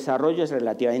ese desarrollo es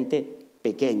relativamente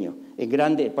pequeño. En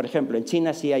grande, por ejemplo, en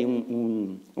China sí hay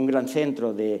un gran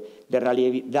centro de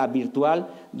realidad virtual,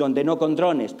 donde no con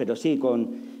drones, pero sí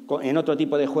en otro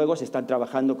tipo de juegos están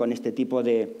trabajando con este tipo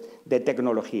de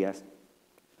tecnologías.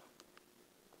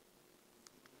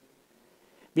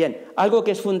 Bien, algo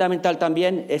que es fundamental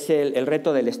también es el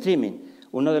reto del streaming.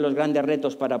 Uno de los grandes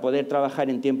retos para poder trabajar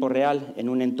en tiempo real en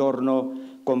un entorno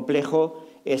complejo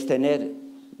es tener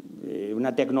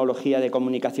una tecnología de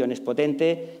comunicaciones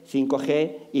potente,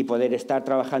 5G, y poder estar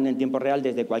trabajando en tiempo real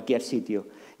desde cualquier sitio.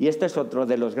 Y este es otro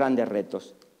de los grandes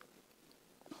retos.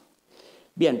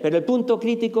 Bien, pero el punto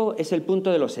crítico es el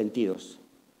punto de los sentidos.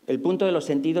 El punto de los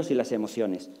sentidos y las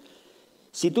emociones.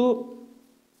 Si tú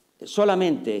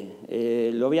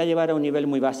solamente, lo voy a llevar a un nivel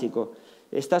muy básico,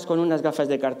 estás con unas gafas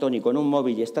de cartón y con un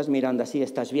móvil y estás mirando así,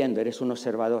 estás viendo, eres un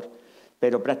observador,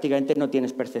 pero prácticamente no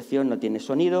tienes percepción, no tienes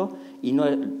sonido, y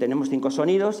tenemos 5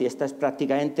 sonidos y estás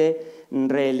prácticamente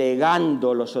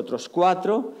relegando los otros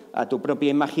 4 a tu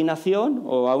propia imaginación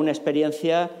o a una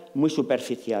experiencia muy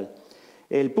superficial.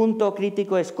 El punto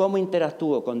crítico es cómo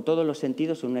interactúo con todos los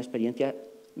sentidos en una experiencia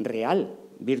real,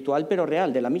 virtual pero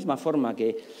real, de la misma forma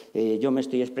que yo me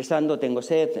estoy expresando, tengo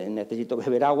sed, necesito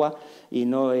beber agua, y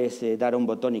no es dar un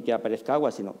botón y que aparezca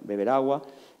agua, sino beber agua,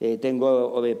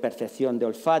 tengo percepción de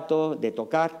olfato, de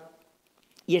tocar,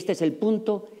 y este es el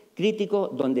punto crítico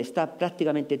donde está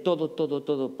prácticamente todo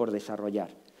por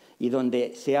desarrollar, y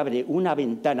donde se abre una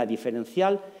ventana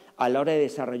diferencial a la hora de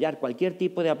desarrollar cualquier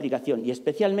tipo de aplicación, y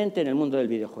especialmente en el mundo del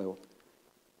videojuego.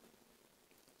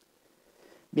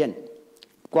 Bien,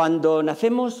 cuando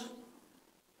nacemos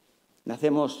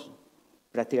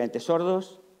prácticamente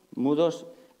sordos, mudos,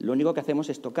 lo único que hacemos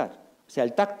es tocar. O sea,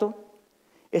 el tacto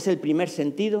es el primer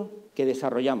sentido que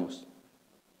desarrollamos,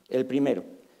 el primero.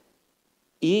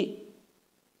 Y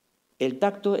el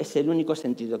tacto es el único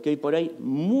sentido que hoy por hoy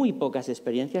muy pocas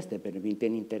experiencias te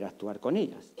permiten interactuar con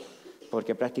ellas,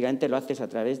 porque prácticamente lo haces a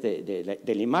través de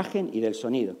la imagen y del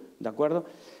sonido, ¿de acuerdo?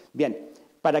 Bien,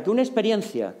 para que una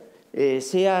experiencia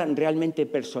sea realmente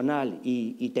personal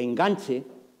y te enganche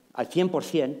al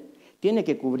 100%, tiene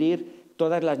que cubrir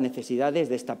todas las necesidades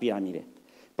de esta pirámide.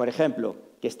 Por ejemplo,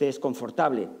 que estés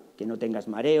confortable, que no tengas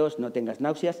mareos, no tengas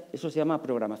náuseas, eso se llama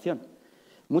programación.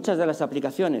 Muchas de las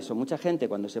aplicaciones o mucha gente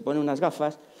cuando se pone unas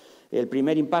gafas, el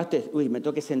primer impacto es, uy, me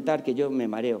tengo que sentar que yo me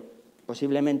mareo.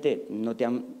 Posiblemente no te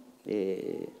han,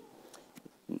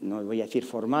 no voy a decir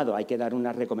formado, hay que dar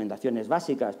unas recomendaciones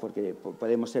básicas porque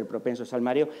podemos ser propensos al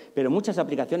mareo, pero muchas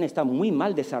aplicaciones están muy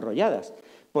mal desarrolladas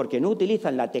porque no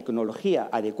utilizan la tecnología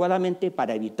adecuadamente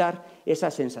para evitar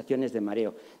esas sensaciones de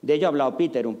mareo. De ello ha hablado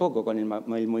Peter un poco con el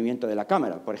movimiento de la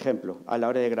cámara, por ejemplo, a la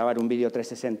hora de grabar un vídeo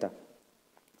 360.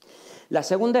 La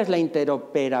segunda es la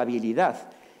interoperabilidad.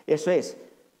 Eso es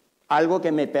algo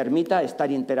que me permita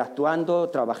estar interactuando,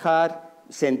 trabajar,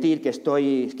 sentir que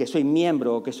soy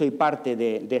miembro o que soy parte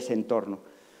de ese entorno.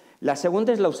 La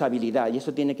segunda es la usabilidad, y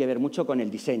eso tiene que ver mucho con el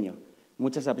diseño.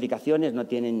 Muchas aplicaciones no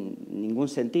tienen ningún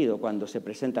sentido cuando se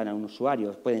presentan a un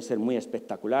usuario. Pueden ser muy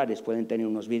espectaculares, pueden tener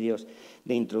unos vídeos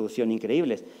de introducción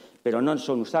increíbles, pero no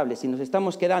son usables. Y nos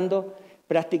estamos quedando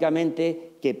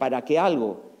prácticamente que para que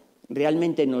algo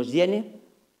realmente nos llene,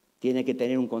 tiene que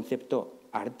tener un concepto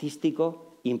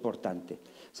artístico importante.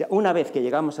 O sea, una vez que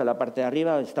llegamos a la parte de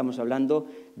arriba, estamos hablando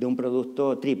de un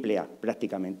producto AAA,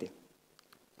 prácticamente.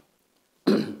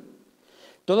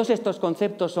 Todos estos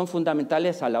conceptos son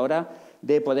fundamentales a la hora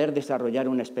de poder desarrollar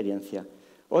una experiencia.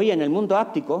 Hoy, en el mundo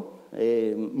áptico,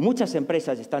 muchas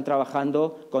empresas están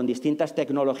trabajando con distintas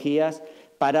tecnologías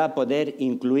para poder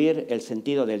incluir el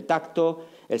sentido del tacto,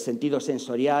 el sentido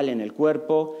sensorial en el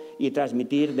cuerpo y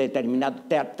transmitir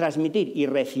y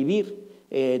recibir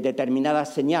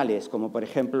determinadas señales, como por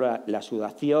ejemplo la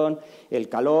sudación, el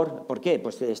calor. ¿Por qué?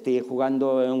 Pues estoy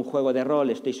jugando en un juego de rol,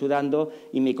 estoy sudando,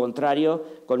 y mi contrario,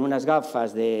 con unas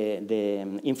gafas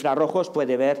de infrarrojos,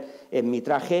 puede ver en mi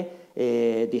traje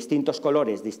distintos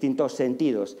colores, distintos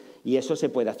sentidos, y eso se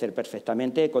puede hacer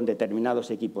perfectamente con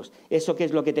determinados equipos. ¿Eso qué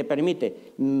es lo que te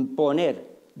permite?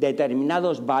 Poner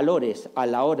determinados valores a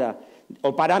la hora,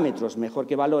 o parámetros, mejor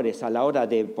que valores, a la hora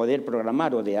de poder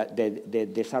programar o de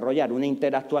desarrollar una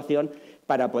interactuación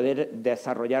para poder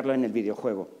desarrollarlo en el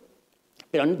videojuego.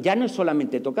 Pero ya no es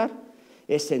solamente tocar,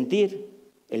 es sentir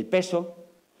el peso,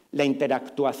 la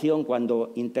interactuación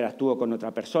cuando interactúo con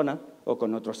otra persona, o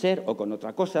con otro ser, o con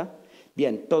otra cosa.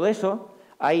 Bien, todo eso,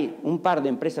 hay un par de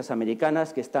empresas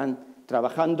americanas que están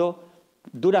trabajando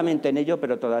duramente en ello,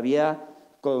 pero todavía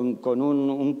con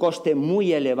un coste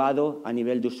muy elevado a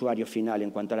nivel de usuario final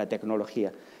en cuanto a la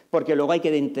tecnología, porque luego hay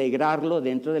que integrarlo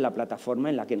dentro de la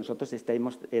plataforma en la que nosotros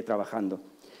estemos trabajando.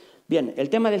 Bien, el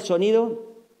tema del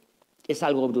sonido es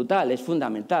algo brutal, es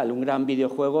fundamental. Un gran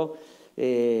videojuego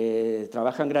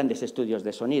trabaja en grandes estudios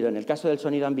de sonido. En el caso del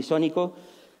sonido ambisónico,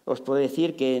 os puedo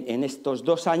decir que en estos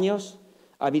 2 años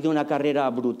ha habido una carrera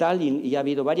brutal y ha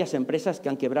habido varias empresas que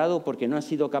han quebrado porque no han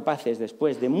sido capaces,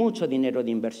 después de mucho dinero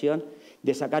de inversión,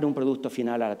 de sacar un producto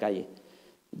final a la calle.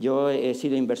 Yo he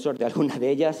sido inversor de alguna de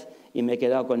ellas y me he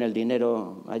quedado con el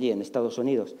dinero allí, en Estados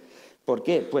Unidos. ¿Por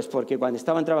qué? Pues porque cuando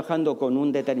estaban trabajando con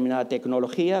una determinada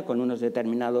tecnología, con unos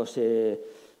determinados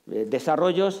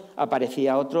desarrollos,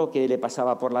 aparecía otro que le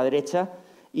pasaba por la derecha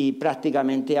y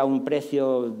prácticamente a un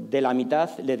precio de la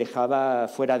mitad le dejaba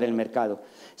fuera del mercado.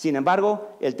 Sin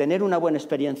embargo, el tener una buena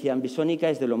experiencia ambisónica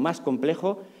es de lo más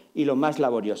complejo y lo más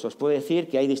laborioso. Os puedo decir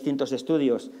que hay distintos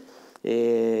estudios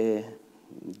de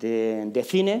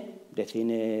cine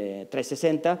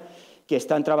 360, que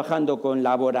están trabajando con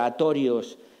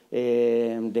laboratorios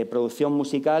de producción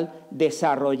musical,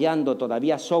 desarrollando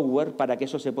todavía software para que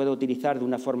eso se pueda utilizar de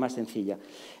una forma sencilla.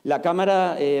 La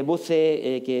cámara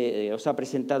Buce que os ha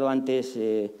presentado antes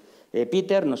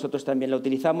Peter, nosotros también la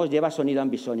utilizamos, lleva sonido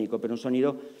ambisónico, pero un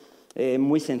sonido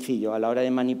muy sencillo. A la hora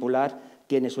de manipular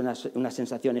tienes una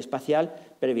sensación espacial,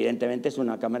 pero evidentemente es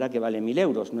una cámara que vale 1.000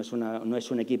 euros, no es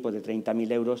un equipo de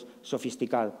 30.000 euros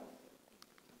sofisticado.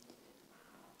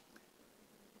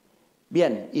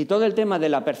 Bien, y todo el tema de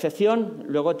la percepción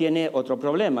luego tiene otro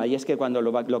problema, y es que cuando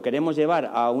lo queremos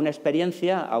llevar a una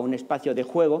experiencia, a un espacio de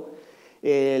juego,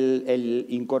 el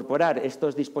incorporar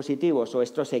estos dispositivos o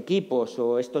estos equipos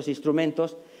o estos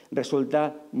instrumentos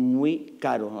resulta muy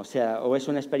caro. O sea, o es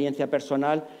una experiencia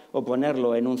personal o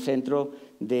ponerlo en un centro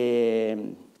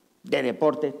de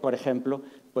deporte, por ejemplo,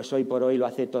 pues hoy por hoy lo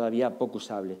hace todavía poco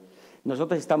usable.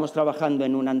 Nosotros estamos trabajando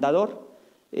en un andador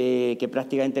que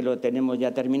prácticamente lo tenemos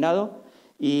ya terminado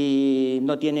y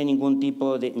no tiene ningún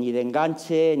tipo ni de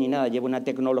enganche ni nada. Lleva una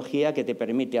tecnología que te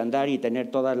permite andar y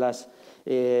tener toda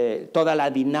la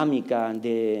dinámica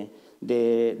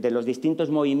de los distintos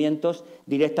movimientos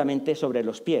directamente sobre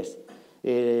los pies.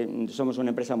 Somos una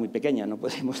empresa muy pequeña, no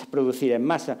podemos producir en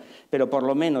masa, pero por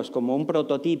lo menos como un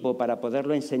prototipo para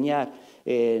poderlo enseñar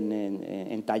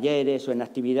en talleres o en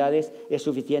actividades es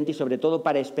suficiente y sobre todo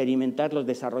para experimentar los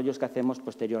desarrollos que hacemos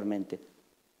posteriormente.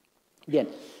 Bien,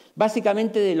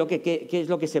 básicamente ¿qué es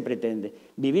lo que se pretende?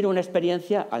 Vivir una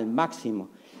experiencia al máximo.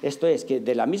 Esto es, que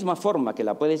de la misma forma que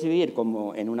la puedes vivir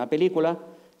como en una película,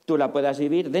 tú la puedas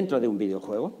vivir dentro de un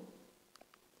videojuego.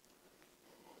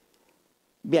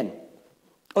 Bien.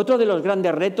 Otro de los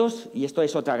grandes retos, y esto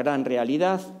es otra gran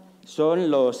realidad, son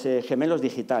los gemelos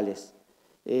digitales.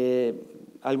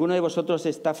 ¿Alguno de vosotros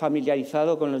está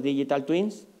familiarizado con los Digital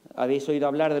Twins? ¿Habéis oído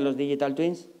hablar de los Digital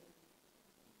Twins?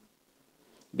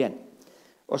 Bien,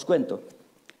 os cuento.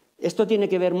 Esto tiene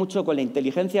que ver mucho con la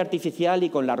inteligencia artificial y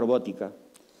con la robótica.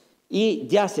 Y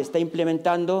ya se está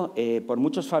implementando por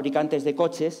muchos fabricantes de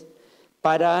coches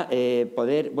para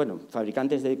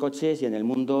fabricantes de coches y en el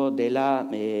mundo de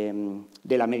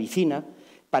la medicina,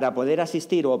 para poder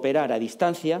asistir o operar a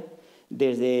distancia,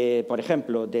 por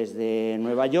ejemplo, desde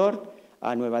Nueva York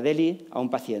a Nueva Delhi a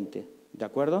un paciente, ¿de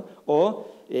acuerdo? O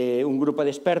un grupo de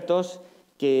expertos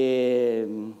que,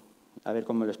 a ver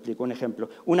cómo lo explico, un ejemplo,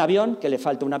 un avión que le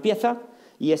falta una pieza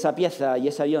y esa pieza y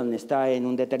ese avión está en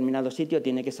un determinado sitio,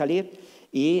 tiene que salir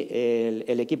y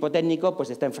el equipo técnico pues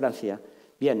está en Francia.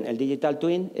 Bien, el Digital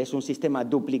Twin es un sistema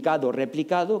duplicado,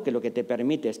 replicado, que lo que te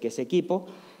permite es que ese equipo,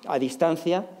 a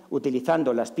distancia,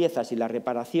 utilizando las piezas y la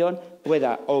reparación,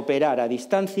 pueda operar a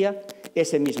distancia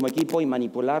ese mismo equipo y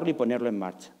manipularlo y ponerlo en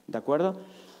marcha, ¿de acuerdo?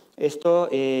 Esto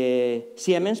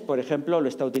Siemens, por ejemplo, lo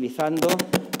está utilizando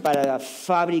para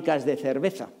fábricas de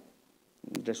cerveza.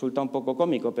 Resulta un poco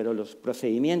cómico, pero los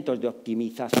procedimientos de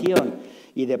optimización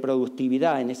y de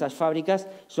productividad en esas fábricas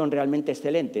son realmente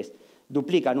excelentes.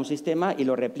 Duplican un sistema y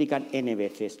lo replican N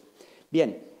veces.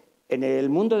 Bien, en el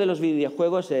mundo de los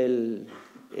videojuegos el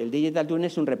Digital Twin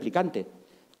es un replicante.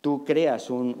 Tú creas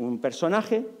un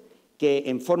personaje que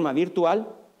en forma virtual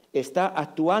está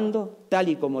actuando tal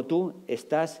y como tú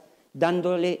estás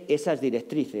dándole esas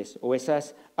directrices o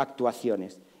esas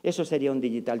actuaciones. Eso sería un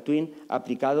Digital Twin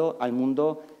aplicado al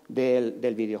mundo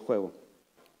del videojuego.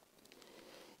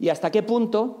 ¿Y hasta qué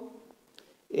punto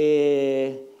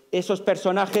esos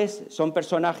personajes son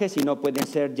personajes y no pueden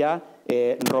ser ya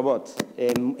robots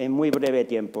en muy breve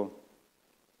tiempo?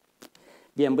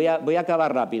 Bien, voy a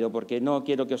acabar rápido porque no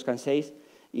quiero que os canséis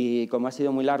y como ha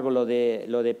sido muy largo lo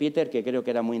de Peter, que creo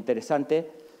que era muy interesante.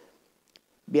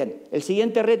 Bien, el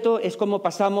siguiente reto es cómo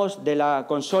pasamos de la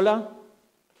consola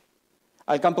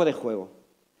al campo de juego.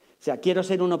 O sea, quiero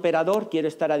ser un operador, quiero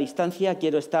estar a distancia,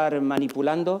 quiero estar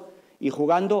manipulando y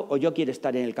jugando o yo quiero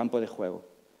estar en el campo de juego.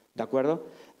 ¿De acuerdo?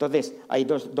 Entonces, hay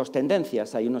dos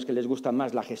tendencias. Hay unos que les gusta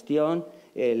más la gestión,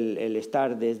 el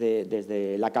estar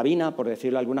desde la cabina, por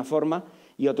decirlo de alguna forma,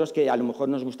 y otros que a lo mejor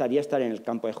nos gustaría estar en el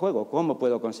campo de juego. ¿Cómo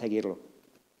puedo conseguirlo?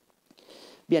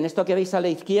 Bien, esto que veis a la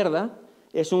izquierda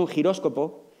es un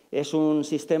giróscopo, es un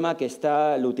sistema que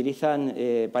lo utilizan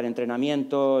para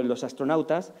entrenamiento los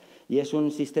astronautas, y es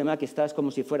un sistema que está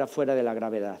como si fuera fuera de la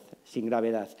gravedad, sin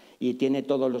gravedad, y tiene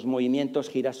todos los movimientos,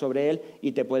 gira sobre él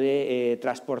y te puede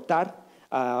transportar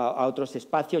a otros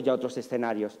espacios y a otros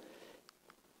escenarios.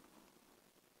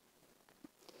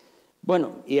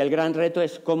 Bueno, y el gran reto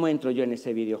es cómo entro yo en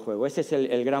ese videojuego. Ese es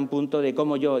el gran punto de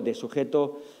cómo yo, de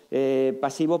sujeto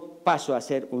pasivo, paso a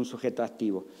ser un sujeto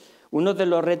activo. Uno de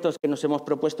los retos que nos hemos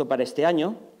propuesto para este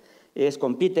año es,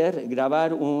 con Peter,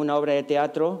 grabar una obra de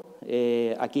teatro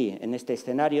aquí, en este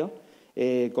escenario,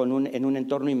 en un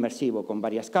entorno inmersivo, con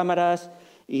varias cámaras,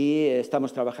 y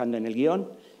estamos trabajando en el guión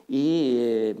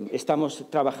y estamos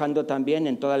trabajando también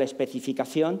en toda la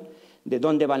especificación de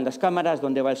dónde van las cámaras,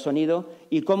 dónde va el sonido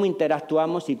y cómo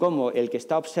interactuamos y cómo el que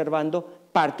está observando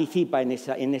participa en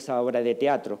esa obra de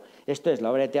teatro. Esto es,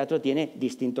 la obra de teatro tiene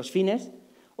distintos fines,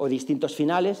 o distintos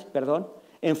finales, perdón,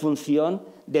 en función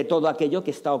de todo aquello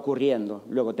que está ocurriendo.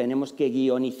 Luego tenemos que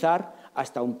guionizar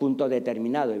hasta un punto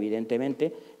determinado,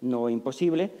 evidentemente, no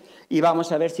imposible, y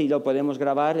vamos a ver si lo podemos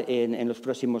grabar en los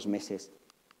próximos meses.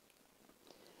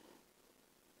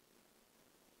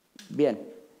 Bien,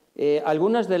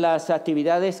 algunas de las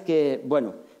actividades que,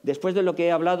 bueno, después de lo que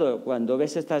he hablado, cuando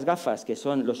ves estas gafas, que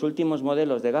son los últimos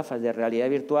modelos de gafas de realidad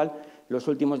virtual, los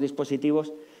últimos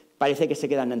dispositivos, parece que se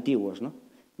quedan antiguos, ¿no?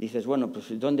 Dices, bueno,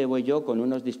 pues ¿dónde voy yo con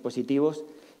unos dispositivos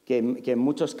que en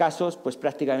muchos casos pues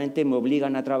prácticamente me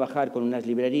obligan a trabajar con unas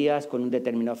librerías, con un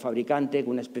determinado fabricante,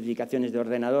 con unas especificaciones de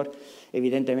ordenador?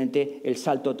 Evidentemente el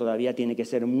salto todavía tiene que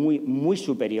ser muy, muy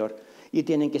superior y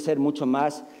tienen que ser mucho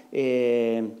más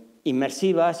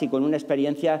inmersivas y con una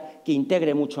experiencia que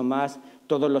integre mucho más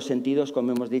todos los sentidos,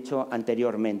 como hemos dicho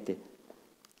anteriormente.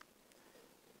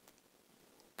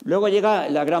 Luego llega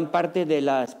la gran parte de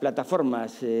las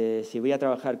plataformas. Si voy a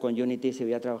trabajar con Unity, si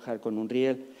voy a trabajar con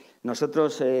Unreal,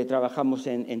 nosotros trabajamos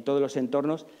en todos los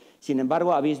entornos. Sin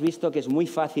embargo, habéis visto que es muy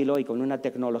fácil hoy, con una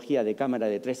tecnología de cámara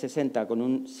de 360, con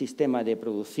un sistema de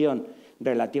producción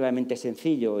relativamente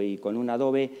sencillo y con un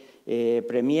Adobe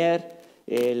Premiere,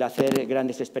 el hacer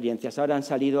grandes experiencias. Ahora han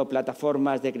salido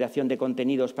plataformas de creación de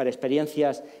contenidos para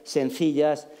experiencias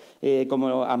sencillas,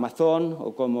 como Amazon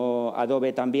o como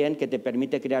Adobe también, que te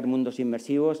permite crear mundos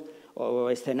inmersivos o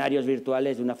escenarios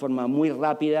virtuales de una forma muy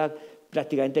rápida,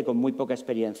 prácticamente con muy poca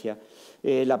experiencia.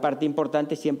 La parte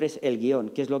importante siempre es el guión,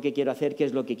 qué es lo que quiero hacer, qué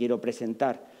es lo que quiero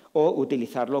presentar, o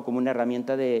utilizarlo como una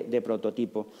herramienta de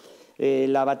prototipo.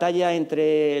 La batalla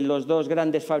entre los dos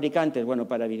grandes fabricantes, bueno,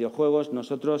 para videojuegos,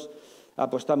 nosotros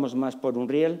apostamos más por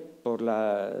Unreal,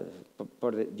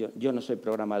 yo no soy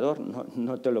programador,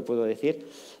 no te lo puedo decir,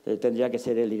 tendría que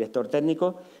ser el director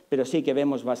técnico, pero sí que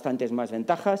vemos bastantes más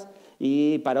ventajas,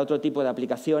 y para otro tipo de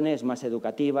aplicaciones más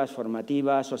educativas,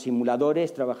 formativas o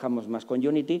simuladores trabajamos más con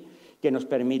Unity, que nos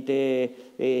permite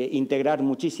integrar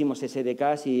muchísimos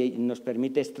SDKs y nos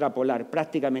permite extrapolar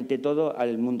prácticamente todo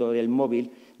al mundo del móvil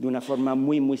de una forma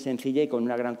muy, muy sencilla y con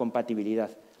una gran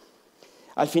compatibilidad.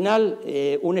 Al final,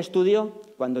 un estudio,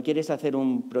 cuando quieres hacer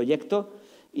un proyecto,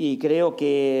 y creo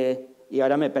que, y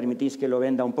ahora me permitís que lo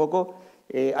venda un poco,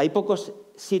 hay pocos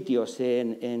sitios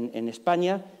en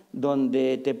España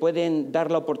donde te pueden dar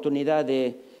la oportunidad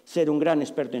de ser un gran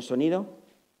experto en sonido,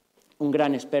 un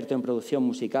gran experto en producción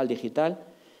musical digital,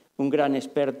 un gran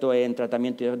experto en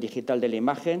tratamiento digital de la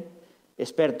imagen,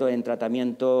 experto en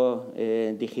tratamiento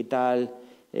digital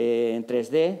en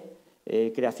 3D,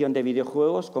 creación de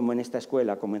videojuegos, como en esta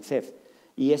escuela, como en CEF.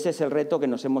 Y ese es el reto que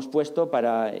nos hemos puesto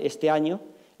para este año,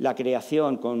 la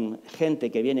creación con gente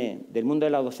que viene del mundo de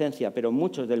la docencia, pero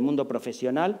muchos del mundo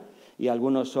profesional, y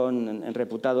algunos son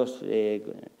reputados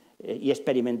y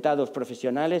experimentados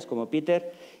profesionales, como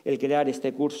Peter, el crear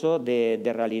este curso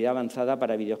de realidad avanzada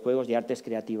para videojuegos y artes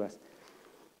creativas.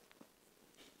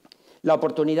 La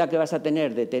oportunidad que vas a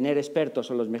tener de tener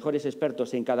expertos o los mejores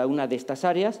expertos en cada una de estas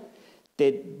áreas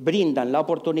te brindan la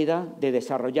oportunidad de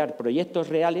desarrollar proyectos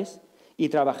reales y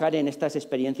trabajar en estas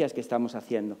experiencias que estamos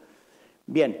haciendo.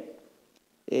 Bien,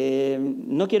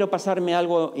 no quiero pasarme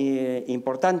algo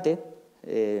importante,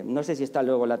 no sé si está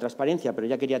luego la transparencia, pero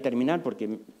ya quería terminar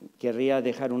porque querría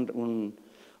dejar un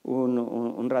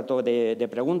rato de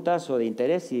preguntas o de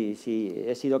interés, si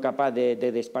he sido capaz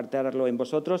de despertarlo en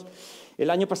vosotros. El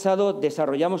año pasado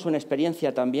desarrollamos una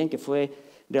experiencia también que fue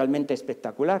realmente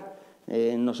espectacular.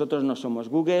 Nosotros no somos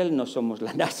Google, no somos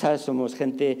la NASA, somos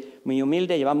gente muy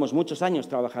humilde, llevamos muchos años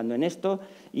trabajando en esto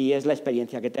y es la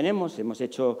experiencia que tenemos. Hemos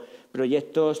hecho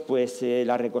proyectos, pues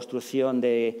la reconstrucción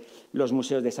de los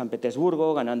museos de San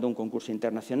Petersburgo, ganando un concurso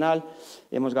internacional.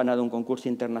 Hemos ganado un concurso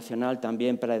internacional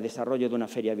también para el desarrollo de una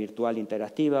feria virtual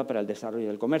interactiva, para el desarrollo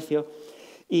del comercio.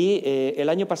 Y el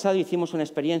año pasado hicimos una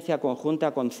experiencia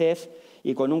conjunta con CEF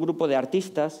y con un grupo de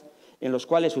artistas en los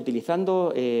cuales,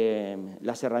 utilizando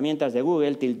las herramientas de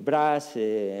Google, Tilt Brush,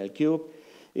 el Cube,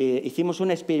 hicimos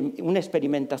una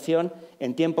experimentación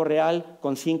en tiempo real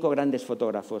con 5 grandes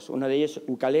fotógrafos. Uno de ellos,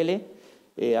 Ukulele.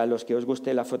 A los que os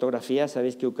guste la fotografía,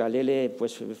 sabéis que Ukulele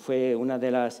pues, fue una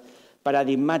de las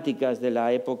paradigmáticas de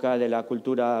la época de la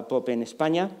cultura pop en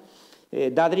España.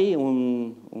 Dadri,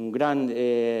 un gran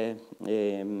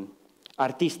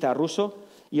artista ruso,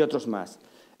 y otros más.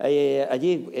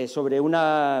 Allí, sobre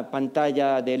una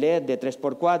pantalla de LED de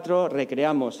 3×4,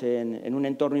 recreamos en un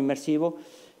entorno inmersivo,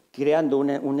 creando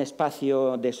un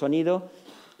espacio de sonido.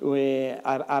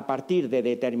 A partir de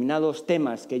determinados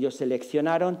temas que ellos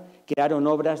seleccionaron, crearon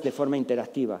obras de forma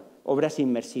interactiva, obras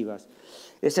inmersivas.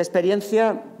 Esa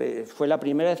experiencia fue la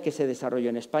primera vez que se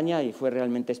desarrolló en España y fue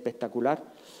realmente espectacular.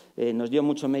 Nos dio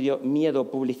mucho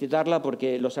miedo publicitarla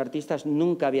porque los artistas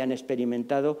nunca habían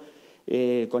experimentado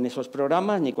con esos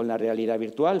programas ni con la realidad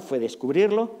virtual. Fue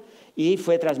descubrirlo y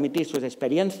fue transmitir sus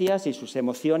experiencias y sus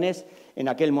emociones en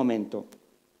aquel momento.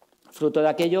 Fruto de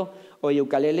aquello, hoy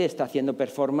Ukulele está haciendo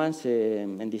performance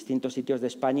en distintos sitios de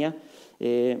España,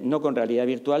 no con realidad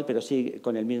virtual, pero sí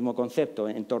con el mismo concepto,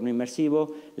 entorno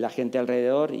inmersivo, la gente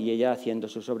alrededor y ella haciendo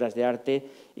sus obras de arte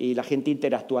y la gente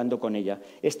interactuando con ella.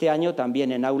 Este año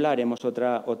también en aula haremos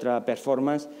otra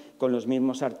performance con los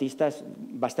mismos artistas,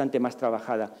 bastante más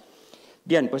trabajada.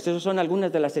 Bien, pues esas son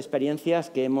algunas de las experiencias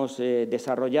que hemos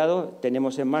desarrollado.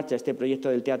 Tenemos en marcha este proyecto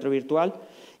del teatro virtual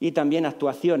y también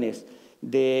actuaciones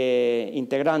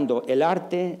integrando el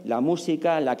arte, la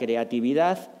música, la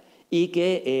creatividad y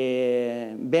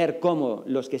que ver cómo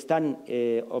los que están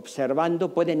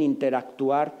observando pueden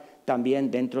interactuar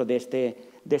también dentro de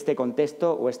este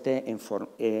contexto o este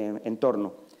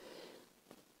entorno.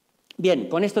 Bien,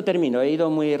 con esto termino. He ido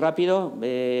muy rápido,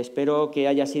 espero que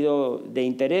haya sido de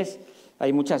interés.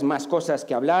 Hay muchas más cosas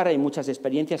que hablar, hay muchas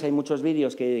experiencias, hay muchos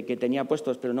vídeos que tenía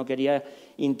puestos, pero no quería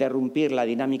interrumpir la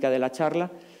dinámica de la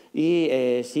charla. Y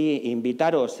sí,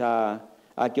 invitaros a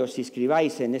que os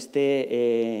inscribáis en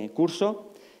este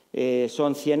curso.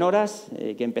 Son 100 horas,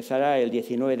 que empezará el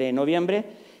 19 de noviembre,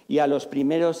 y a los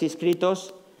primeros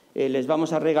inscritos les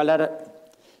vamos a regalar...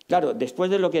 Claro, después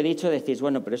de lo que he dicho decís,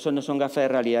 bueno, pero eso no son gafas de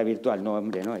realidad virtual. No,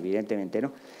 hombre, no, evidentemente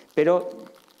no. Pero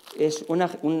es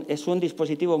un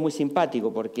dispositivo muy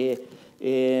simpático porque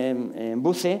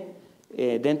Buce,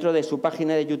 dentro de su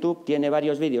página de YouTube, tiene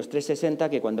varios vídeos 360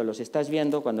 que cuando los estás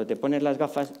viendo, cuando te pones las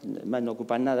gafas, además no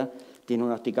ocupan nada, tiene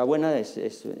una óptica buena,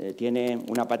 tiene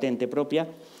una patente propia.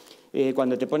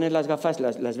 Cuando te pones las gafas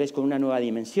las ves con una nueva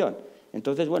dimensión.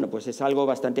 Entonces, bueno, pues es algo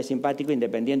bastante simpático,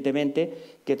 independientemente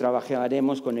que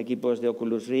trabajaremos con equipos de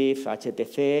Oculus Rift,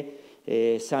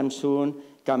 HTC, Samsung,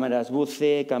 cámaras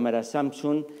Buce, cámaras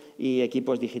Samsung y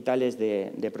equipos digitales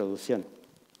de producción.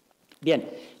 Bien,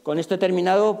 con esto he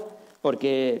terminado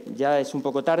porque ya es un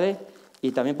poco tarde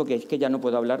y también porque es que ya no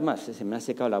puedo hablar más, se me ha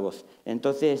secado la voz.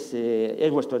 Entonces,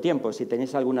 es vuestro tiempo. Si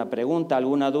tenéis alguna pregunta,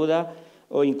 alguna duda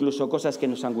o incluso cosas que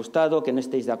nos han gustado, que no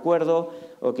estéis de acuerdo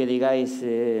o que digáis,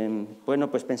 bueno,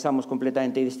 pues pensamos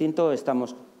completamente distinto,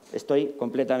 estoy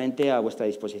completamente a vuestra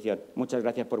disposición. Muchas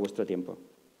gracias por vuestro tiempo.